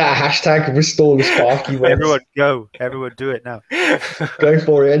 let's make that a hashtag. Restore the Sparky words. Everyone go. Everyone do it now. Go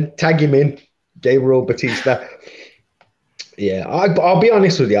for it and tag him in, Gabriel Batista. Yeah, I'll be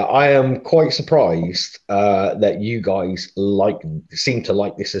honest with you. I am quite surprised that you guys seem to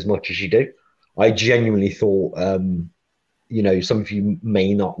like this as much as you do. I genuinely thought, some of you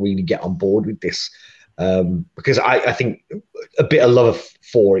may not really get on board with this because I think a bit of love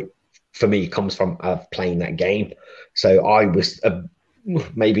for it for me comes from playing that game. So I was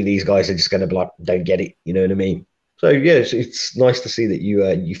maybe these guys are just going to be like, don't get it. You know what I mean? So yeah, it's nice to see that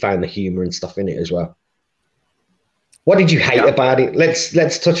you found the humor and stuff in it as well. What did you hate about it?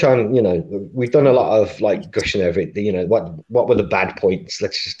 Let's touch on, we've done a lot of like gushing over it. What were the bad points?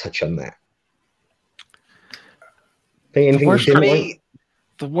 Let's just touch on that. Anything you didn't like?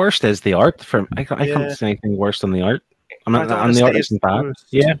 The worst is the art. I can't see anything worse than the art. I don't And the art isn't bad. worst.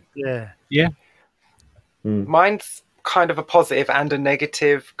 Yeah. Yeah. Yeah. Mine's kind of a positive and a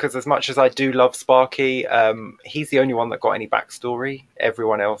negative, because as much as I do love Sparky, he's the only one that got any backstory.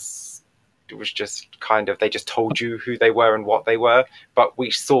 Everyone else was just kind of, they just told you who they were and what they were. But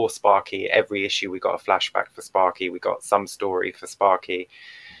we saw Sparky every issue. We got a flashback for Sparky. We got some story for Sparky,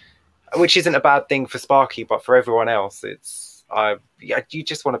 which isn't a bad thing for Sparky, but for everyone else, it's you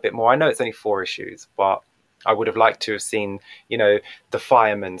just want a bit more. I know it's only 4 issues, but I would have liked to have seen, the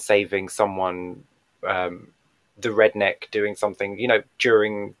fireman saving someone, the redneck doing something,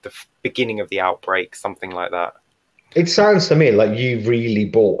 during the beginning of the outbreak, something like that. It sounds to me like you really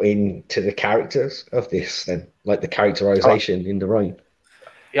bought into the characters of this, then, like the characterization in the rain.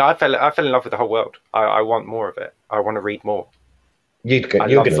 Yeah, I fell in love with the whole world. I want more of it. I want to read more. You're I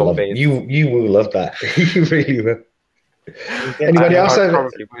going love to love it. zombies. You will love that. You really will. get Anybody to- else I have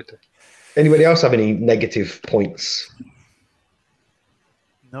probably would. anybody else have any negative points?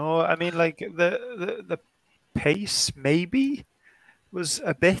 No, I mean, like the pace maybe was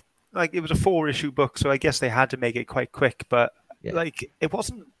a bit like, it was a 4-issue book, so I guess they had to make it quite quick. But Yeah. like it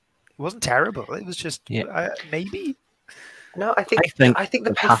wasn't terrible. It was just maybe No, I I think think the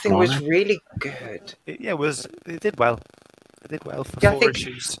with half pacing an was hour. really good. it did well. It did well for Yeah, 4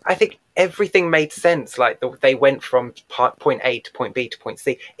 issues. I think everything made sense. Like they went from point A to point B to point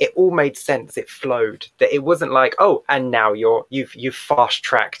C. It all made sense. It flowed. That it wasn't like, oh, and now you've fast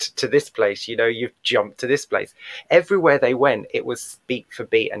tracked to this place. You've jumped to this place. Everywhere they went, it was beat for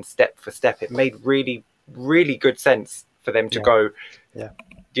beat and step for step. It made really, really good sense for them to go. Yeah.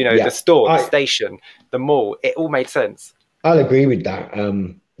 Yeah. The store, the station, the mall. It all made sense. I'll agree with that.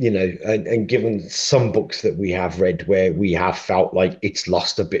 And given some books that we have read where we have felt like it's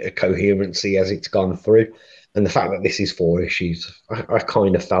lost a bit of coherency as it's gone through, and the fact that this is 4 issues, I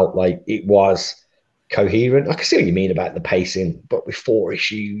kind of felt like it was coherent. I can see what you mean about the pacing, but with 4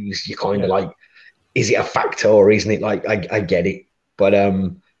 issues, you're kind of like, is it a factor or isn't it? Like, I get it, but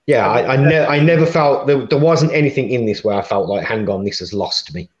yeah, I never felt there wasn't anything in this where I felt like, hang on, this has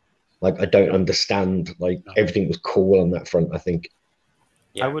lost me. Like, I don't understand. Like, everything was cool on that front, I think.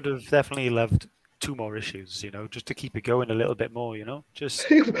 I would have definitely loved 2 more issues, just to keep it going a little bit more, just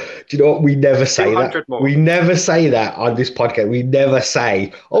Do you know what? We never say that. 200 more. We never say that on this podcast. We never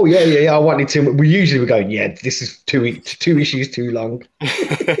say, "Oh yeah, I wanted to." We usually we're going, "Yeah, this is 2 issues too long."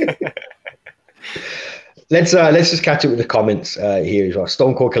 Let's just catch up with the comments here as well.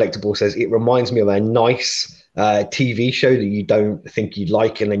 Stone Cold Collectible says it reminds me of a nice TV show that you don't think you'd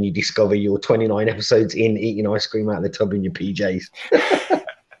like, and then you discover you're 29 episodes in, eating ice cream out of the tub in your PJs.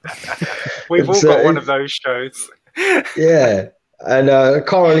 We've all got one of those shows. Yeah. And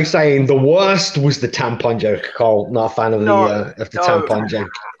Carl is saying the worst was the tampon joke. Carl, not a fan of the tampon joke.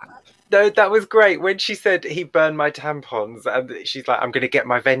 No, that was great. When she said he burned my tampons, and she's like, "I'm going to get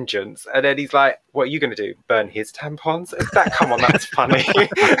my vengeance," and then he's like, "What are you going to do? Burn his tampons?" Come on, that's funny.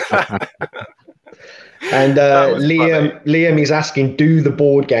 And funny. Liam is asking, does the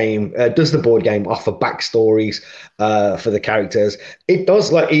board game offer backstories for the characters? It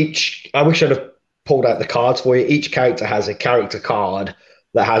does. Like I wish I'd have pulled out the cards for you. Each character has a character card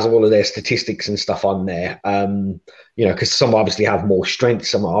that has all of their statistics and stuff on there. Because some obviously have more strength,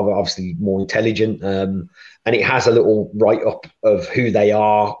 some are obviously more intelligent. And it has a little write-up of who they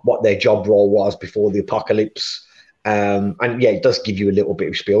are, what their job role was before the apocalypse. And yeah, it does give you a little bit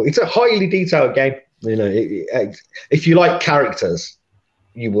of spiel. It's a highly detailed game. If you like characters,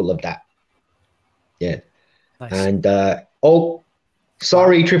 you will love that. Yeah. nice. And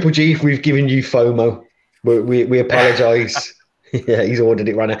sorry, Triple G, if we've given you FOMO. We apologize. Yeah, he's ordered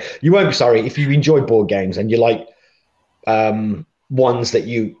it right now. You won't be sorry if you enjoy board games and you like ones that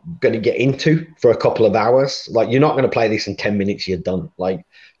you're going to get into for a couple of hours. Like, you're not going to play this in 10 minutes, you're done. Like,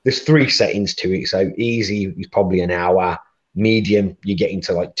 there's 3 settings to it. So easy is probably an hour. Medium, you get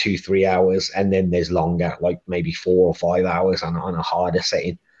into like 2-3 hours, and then there's longer, like maybe 4 or 5 hours on a harder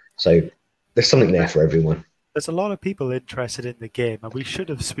setting. So there's something there for everyone. There's a lot of people interested in the game, and we should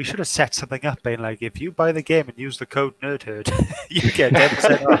have set something up, being like, if you buy the game and use the code NerdHerd, you get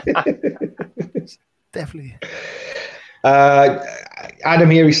 10% off. Definitely. Adam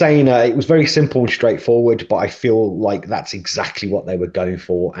here is saying it was very simple and straightforward, but I feel like that's exactly what they were going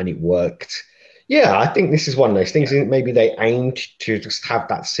for, and it worked. Yeah, I think this is one of those things. Maybe they aimed to just have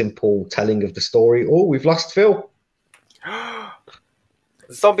that simple telling of the story. Oh, we've lost Phil.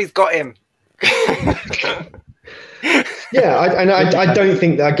 Zombies got him. Yeah, I don't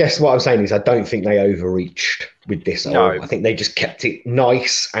think. I guess what I'm saying is I don't think they overreached with this at all. I think they just kept it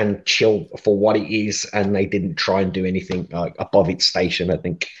nice and chill for what it is, and they didn't try and do anything like above its station. I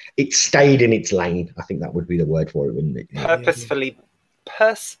think it stayed in its lane. I think that would be the word for it, wouldn't it?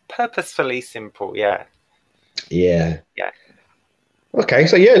 Purposefully simple. Yeah. Yeah. Yeah. Okay,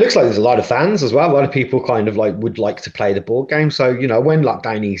 so yeah, it looks like there's a lot of fans as well. A lot of people kind of like would like to play the board game. So, when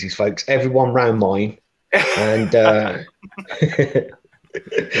lockdown eases, folks, everyone round mine and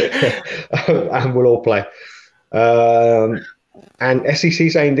and we'll all play. Um, and SEC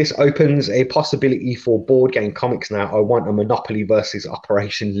saying this opens a possibility for board game comics now. I want a Monopoly versus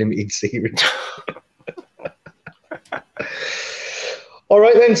Operation Limited series. All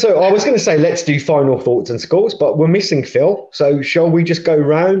right, then. So I was going to say let's do final thoughts and scores, but we're missing Phil. So shall we just go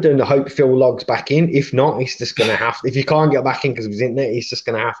round and hope Phil logs back in? If not, he's just going to have. If he can't get back in because of his internet, he's just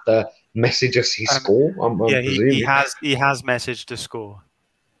going to have to message us his score. I'm Yeah, presuming he has messaged the score.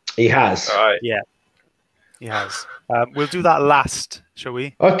 he has. All right. Yeah, he has. We'll do that last, shall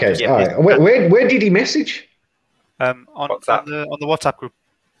we? Okay, Yeah. all right. Where did he message? On WhatsApp. on the WhatsApp group.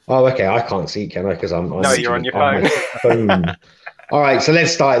 Oh, okay. I can't see, can I? Because I'm No, you're on your my phone. All right, so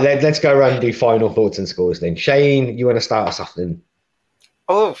let's start. Let's go around and do final thoughts and scores then. Shane, you want to start us off then?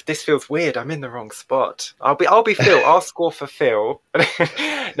 Oh, this feels weird. I'm in the wrong spot. I'll be Phil. I'll score for Phil.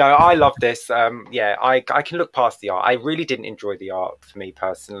 No, I love this. Yeah, I can look past the art. I really didn't enjoy the art for me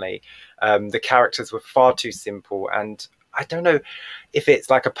personally. The characters were far too simple, and I don't know if it's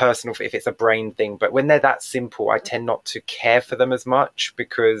like if it's a brain thing, but when they're that simple, I tend not to care for them as much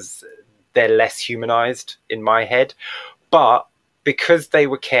because they're less humanized in my head. But because they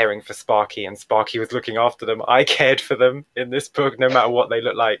were caring for Sparky and Sparky was looking after them, I cared for them in this book, no matter what they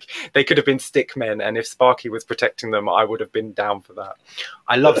look like. They could have been stick men, and if Sparky was protecting them, I would have been down for that.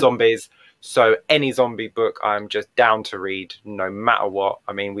 I love zombies, so any zombie book I'm just down to read, no matter what.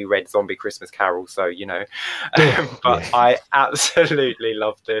 I mean, we read Zombie Christmas Carol, so but Yeah. I absolutely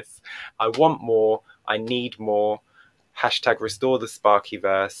love this. I want more. I need more. Hashtag restore the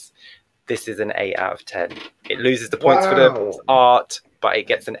Sparkyverse. This is an 8 out of 10. It loses the points for the art, but it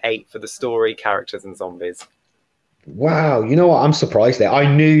gets an 8 for the story, characters, and zombies. Wow. You know what? I'm surprised there. I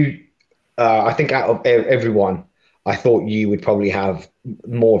knew, I think out of everyone, I thought you would probably have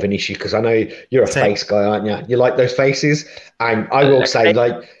more of an issue because I know you're a Same. face guy, aren't you? You like those faces. And I will say,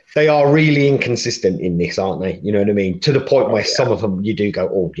 like, they are really inconsistent in this, aren't they? You know what I mean? To the point where some of them you do go,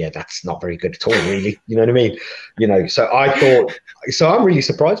 oh, yeah, that's not very good at all, really. You know what I mean? So I thought, so I'm really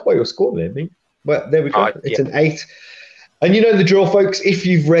surprised by your score there, mate. But there we go. It's an 8. And you know the drill, folks. If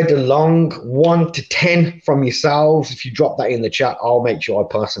you've read along 1 to 10 from yourselves, if you drop that in the chat, I'll make sure I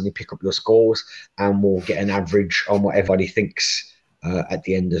personally pick up your scores and we'll get an average on what everybody thinks at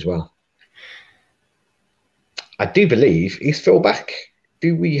the end as well. I do believe, is Phil back?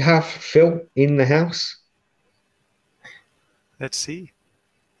 Do we have Phil in the house? Let's see.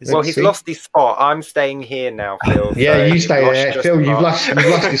 He's lost his spot. I'm staying here now, Phil. Yeah, so you stay there. Phil, you've lost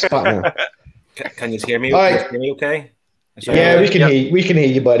your spot now. Can you hear me? All right. Can you hear me okay? Yeah, we can hear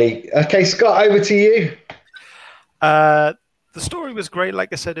you, buddy. Okay, Scott, over to you. The story was great.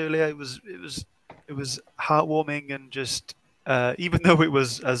 Like I said earlier, it was heartwarming and just even though it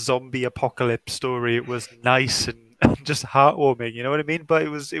was a zombie apocalypse story, it was nice and just heartwarming. You know what I mean? But it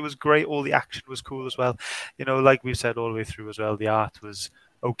was great. All the action was cool as well. Like we've said all the way through as well, the art was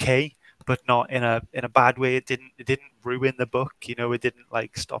okay, but not in a bad way. It didn't ruin the book. It didn't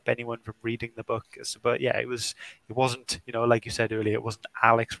like stop anyone from reading the book. But yeah, it wasn't like you said earlier, it wasn't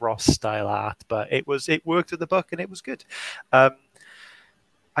Alex Ross style art, but it worked with the book and it was good.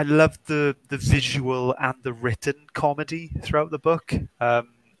 I loved the visual and the written comedy throughout the book.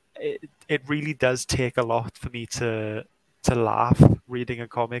 It really does take a lot for me to laugh reading a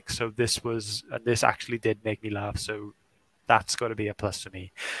comic. So this actually did make me laugh. So that's got to be a plus for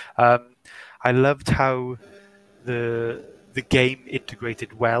me. I loved how the game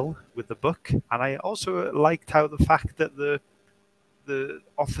integrated well with the book, and I also liked how the fact that the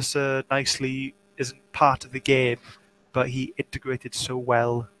officer nicely isn't part of the game, but he integrated so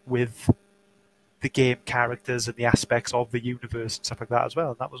well with the game characters and the aspects of the universe and stuff like that as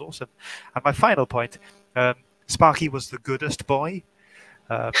well. And that was awesome. And my final point, Sparky was the goodest boy.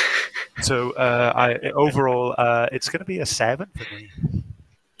 So overall, it's going to be a 7 for me.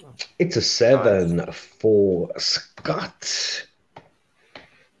 It's a 7 for Scott.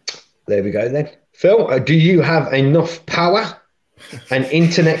 There we go then. Phil, do you have enough power and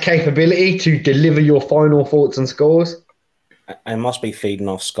internet capability to deliver your final thoughts and scores? I must be feeding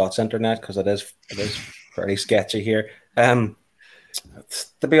off Scott's internet because it is pretty sketchy here. To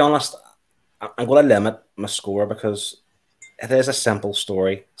be honest, I'm going to limit my score because it is a simple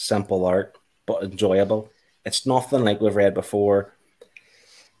story, simple art, but enjoyable. It's nothing like we've read before.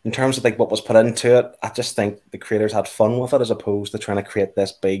 In terms of like what was put into it, I just think the creators had fun with it as opposed to trying to create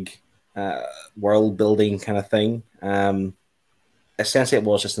this big world building kind of thing. Essentially, it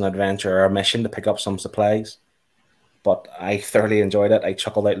was just an adventure or a mission to pick up some supplies. but I thoroughly enjoyed it. I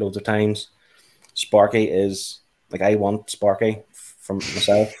chuckled out loads of times. Sparky is like I want Sparky from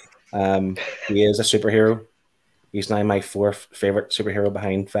myself. He is a superhero. He's now my fourth favorite superhero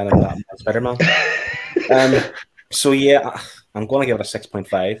behind Venom, Batman, and Spider-Man. So yeah, I'm going to give it a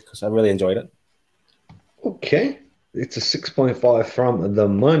 6.5 because I really enjoyed it. Okay, it's a 6.5 from the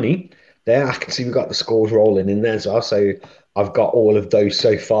money. There, I can see we've got the scores rolling in there as well. So I've got all of those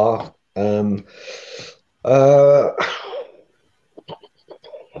so far. Uh,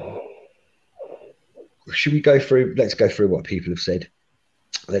 should we go through? Let's go through what people have said.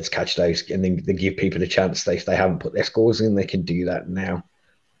 Let's catch those and then give people a chance. If they haven't put their scores in, they can do that now.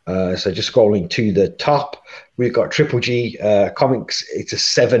 So just scrolling to the top, we've got Triple G Comics. It's a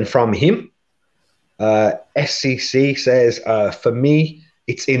 7 from him. SCC says, for me,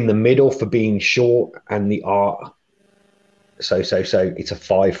 it's in the middle for being short and the art. So it's a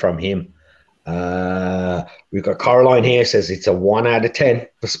 5 from him. We've got Caroline here, says it's a 1 out of 10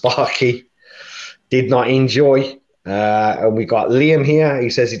 for Sparky. Did not enjoy. And we got Liam here. He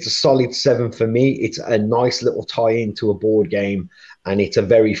says it's a solid 7 for me. It's a nice little tie-in to a board game, and it's a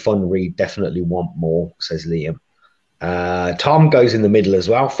very fun read. Definitely want more, says Liam. Tom goes in the middle as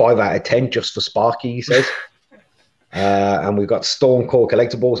well. 5 out of 10 just for Sparky, he says. And we've got Stormcore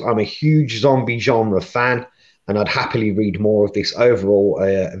Collectibles. I'm a huge zombie genre fan, and I'd happily read more of this. Overall,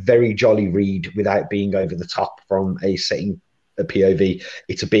 a very jolly read without being over the top from a setting, a POV.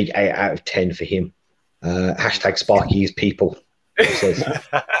 It's a big 8 out of 10 for him. Hashtag Sparky is people, he says.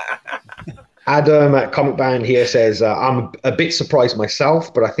 Adam at Comic Band here says, I'm a bit surprised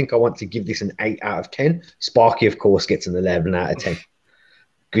myself, but I think I want to give this an 8 out of 10. Sparky, of course, gets an 11 out of 10.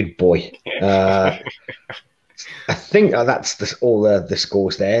 Good boy. I think that's all the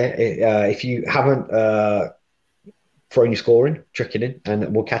scores there. If you haven't thrown your score in, chuck it in,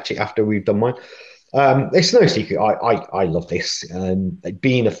 and we'll catch it after we've done mine. It's no secret. I love this.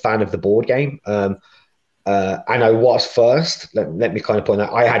 Being a fan of the board game, and I was first. Let me kind of point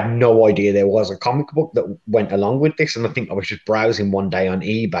out, I had no idea there was a comic book that went along with this. And I think I was just browsing one day on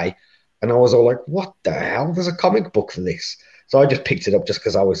eBay and I was all like, what the hell? There's a comic book for this. So I just picked it up just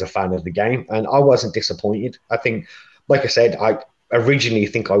because I was a fan of the game and I wasn't disappointed. I think, like I said, I originally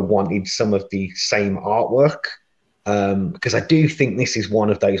think I wanted some of the same artwork because I do think this is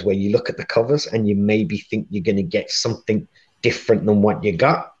one of those where you look at the covers and you maybe think you're going to get something different than what you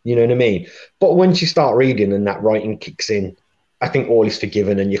got, you know what I mean? But once you start reading and that writing kicks in, I think all is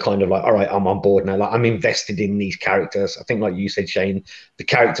forgiven and you're kind of like, all right, I'm on board now. Like I'm invested in these characters. I think like you said, Shane, the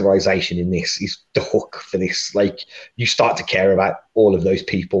characterization in this is the hook for this. Like you start to care about all of those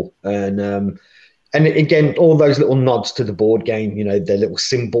people. And again, all those little nods to the board game, you know, the little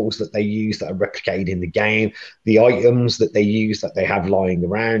symbols that they use that are replicated in the game, the items that they use that they have lying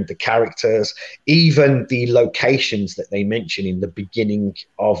around, the characters, even the locations that they mention in the beginning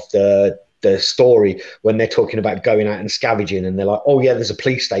of the story when they're talking about going out and scavenging and they're like, oh yeah, there's a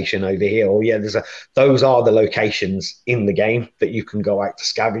police station over here. Oh yeah, those are the locations in the game that you can go out to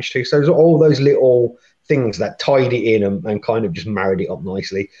scavenge to. So there's all those little things that tied it in and kind of just married it up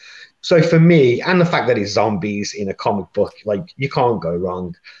nicely. So for me, and the fact that it's zombies in a comic book, like you can't go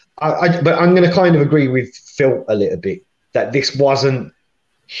wrong. But I'm going to kind of agree with Phil a little bit that this wasn't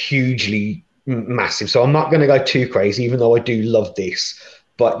hugely massive. So I'm not going to go too crazy, even though I do love this.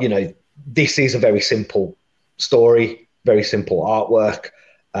 But, you know, this is a very simple story, very simple artwork,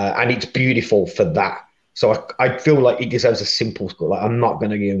 and it's beautiful for that. So I feel like it deserves a simple score. Like I'm not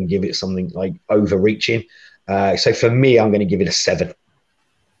going to even give it something like overreaching. So for me, I'm going to give it a 7.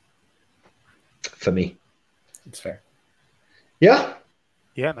 For me, It's fair. Yeah,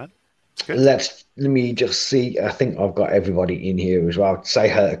 man. Good. Let me just see. I think I've got everybody in here as well.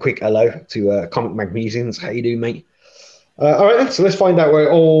 Say a quick hello to Comic Magnesians. How you doing, mate? All right, then. So let's find out where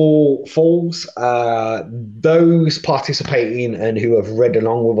it all falls. Those participating and who have read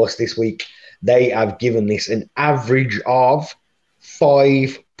along with us this week, they have given this an average of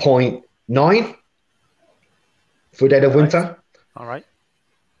 5.9 for Dead of Winter. All right.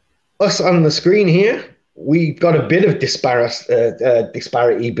 Us on the screen here, we've got a bit of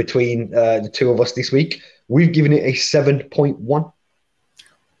disparity between the two of us this week. We've given it a 7.1.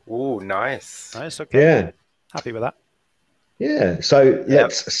 Oh, nice. Nice. Okay. Yeah. Happy with that. Yeah. So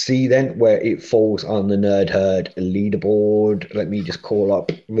let's see then where it falls on the Nerd Herd leaderboard. Let me just call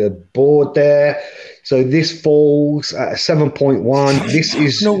up the board there. So this falls at a 7.1. This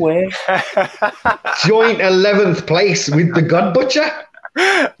is No way. joint 11th place with the God Butcher.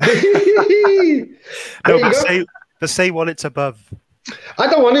 No, but say what it's above. I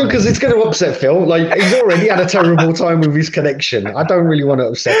don't want him because it's going to upset Phil. Like he's already had a terrible time with his connection. I don't really want to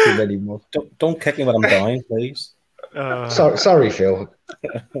upset him anymore. Don't kick me when I'm dying, please. Sorry, Phil.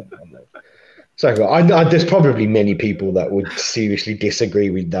 Sorry, Phil. There's probably many people that would seriously disagree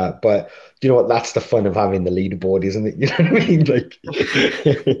with that, but you know what? That's the fun of having the leaderboard, isn't it? You know what I mean? Like,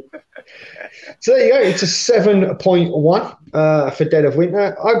 so there you go. It's a 7.1 for Dead of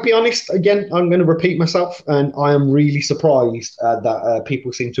Winter. I'll be honest. Again, I'm going to repeat myself, and I am really surprised that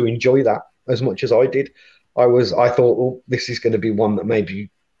people seem to enjoy that as much as I did. I thought, well, this is going to be one that maybe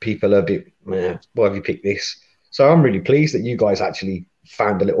people are a bit, why have you picked this? So I'm really pleased that you guys actually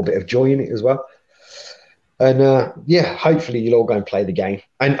found a little bit of joy in it as well. And yeah, hopefully you'll all go and play the game.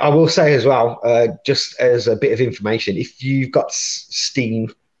 And I will say as well, just as a bit of information, if you've got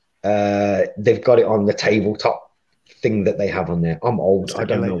Steam, they've got it on the tabletop thing that they have on there. I'm old. I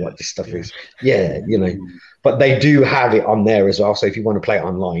don't know what this stuff is. Yeah, but they do have it on there as well. So if you want to play it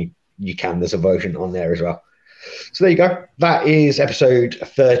online, you can. There's a version on there as well. So there you go. That is episode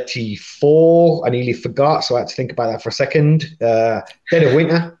 34. I nearly forgot, so I had to think about that for a second. Dead of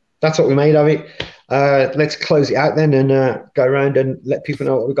Winter. That's what we made of it. Let's close it out then and go around and let people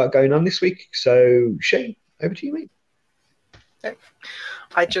know what we've got going on this week. So, Shane, over to you, mate.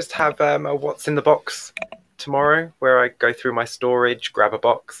 I just have a What's in the Box tomorrow where I go through my storage, grab a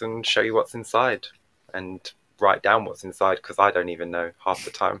box and show you what's inside and write down what's inside because I don't even know half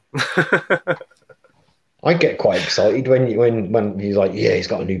the time. I get quite excited when he's like, yeah, he's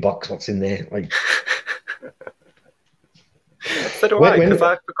got a new box. What's in there? Like, so do I, because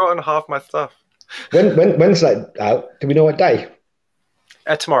I've forgotten half my stuff. When's that out? Do we know what day?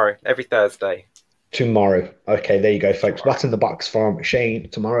 Tomorrow, every Thursday. Tomorrow. Okay, there you go, folks. What's in the box from Shane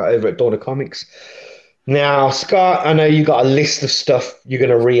tomorrow over at Dawn of Comics. Now, Scott, I know you got a list of stuff you're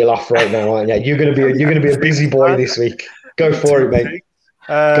going to reel off right now, aren't you? You're going to be a busy boy this week. Go for it, mate.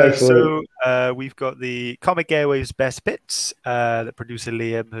 We've got the Comic Airwaves Best Bits that producer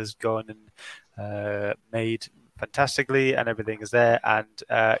Liam has gone and made fantastically, and everything is there. And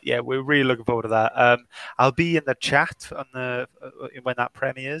yeah, we're really looking forward to that. I'll be in the chat on when that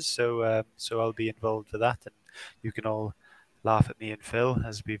premieres, so I'll be involved with that, and you can all laugh at me and Phil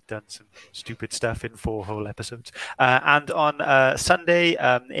as we've done some stupid stuff in 4 whole episodes. And on Sunday,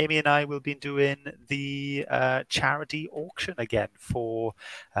 Amy and I will be doing the charity auction again for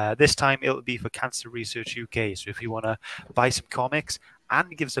this time. It'll be for Cancer Research UK. So if you want to buy some comics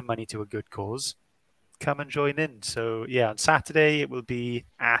and give some money to a good cause, come and join in. So yeah, on Saturday it will be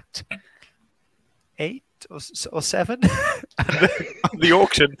at 8 or 7. And the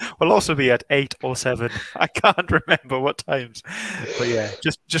auction will also be at 8 or 7. I can't remember what times, but yeah,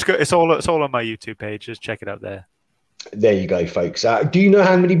 just go. It's all on my YouTube page. Just check it out there. There you go, folks. Do you know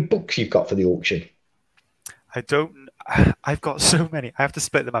how many books you've got for the auction? I don't. I've got so many. I have to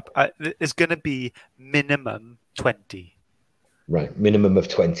split them up. It's going to be minimum 20. Right, minimum of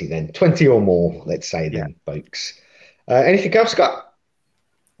 20 then. 20 or more, let's say then, folks. Anything else, Scott?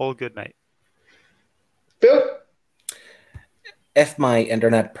 All good, mate. Phil? If my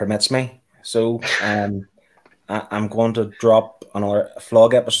internet permits me. So I'm going to drop another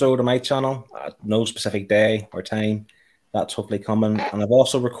vlog episode on my channel at no specific day or time. That's hopefully coming. And I've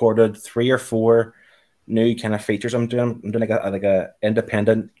also recorded 3 or 4 new kind of features I'm doing. I'm doing like a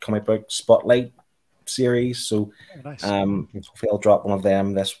independent comic book spotlight series. So nice. Hopefully I'll drop one of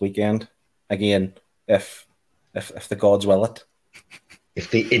them this weekend. Again, if the gods will it. If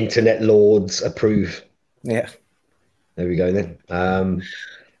the internet lords approve. Yeah. There we go then.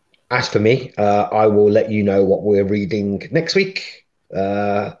 As for me, I will let you know what we're reading next week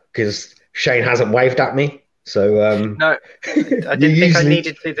because Shane hasn't waved at me. So no, I didn't think I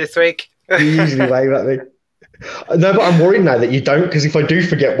needed to this week. You usually wave at me. No, but I'm worried now that you don't, because if I do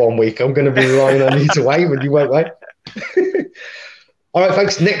forget one week, I'm going to be relying on you to wave and you won't wave. All right,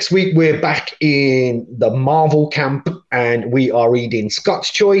 folks, next week we're back in the Marvel camp and we are reading Scott's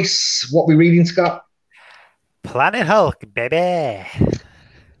Choice. What are we reading, Scott? Planet Hulk, baby.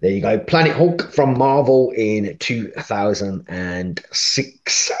 There you go. Planet Hulk from Marvel in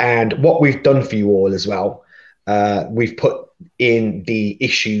 2006. And what we've done for you all as well, we've put in the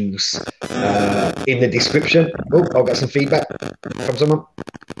issues in the description. Oh, I've got some feedback from someone.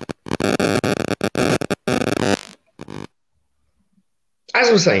 As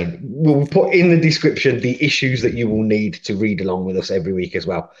I was saying, we'll put in the description the issues that you will need to read along with us every week as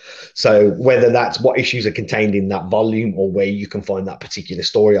well. So whether that's what issues are contained in that volume or where you can find that particular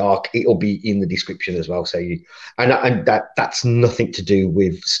story arc, it'll be in the description as well. So that's nothing to do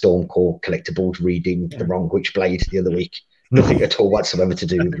with Stormcore Collectibles reading The Wrong Witchblade the other week. Nothing at all whatsoever to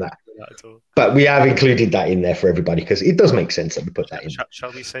do with that. But we have included that in there for everybody because it does make sense that we put that in.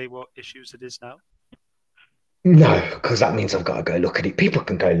 Shall we say what issues it is now? No, because that means I've got to go look at it. People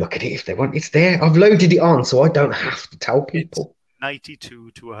can go look at it if they want. It's there. I've loaded it on, so I don't have to tell It's people.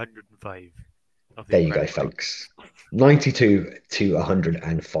 92 to 105 of the There you go, Incredible Hulk. folks. 92 to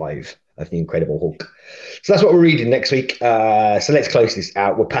 105 of the Incredible Hulk. So that's what we're reading next week. So let's close this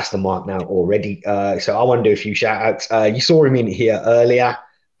out. We're past the mark now already. So I want to do a few shout outs. You saw him in here earlier.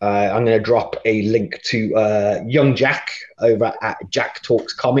 I'm going to drop a link to Young Jack over at Jack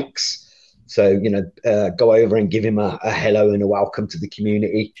Talks Comics. So, go over and give him a hello and a welcome to the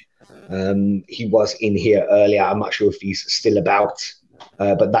community. He was in here earlier. I'm not sure if he's still about,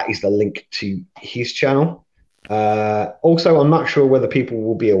 but that is the link to his channel. Also, I'm not sure whether people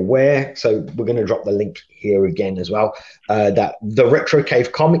will be aware, so we're going to drop the link here again as well, that the Retro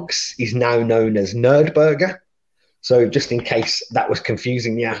Cave Comics is now known as Nerdburger. So just in case that was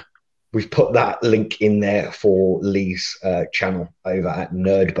confusing you, we've put that link in there for Lee's channel over at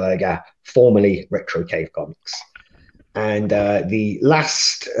Nerdburger, formerly Retro Cave Comics. And the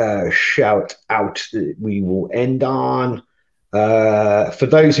last shout out that we will end on, for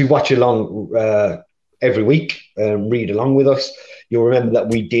those who watch along every week, read along with us, you'll remember that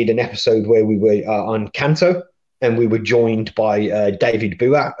we did an episode where we were on Kanto, and we were joined by David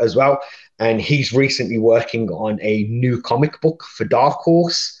Bua as well. And he's recently working on a new comic book for Dark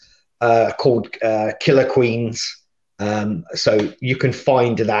Horse called Killer Queens. So you can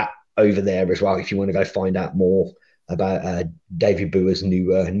find that over there as well if you want to go find out more about David Bua's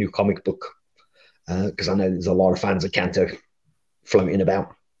new comic book, because I know there's a lot of fans of Kanto floating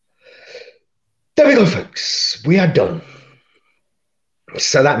about. There we go, folks. We are done.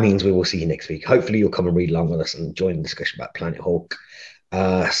 So that means we will see you next week. Hopefully you'll come and read along with us and join the discussion about Planet Hulk.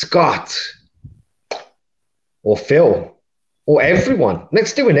 Scott or Phil or everyone.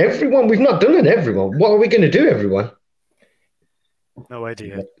 Let's do an everyone. We've not done an everyone. What are we going to do, everyone? No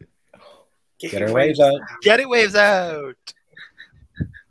idea. Get our waves out. Get it waves out.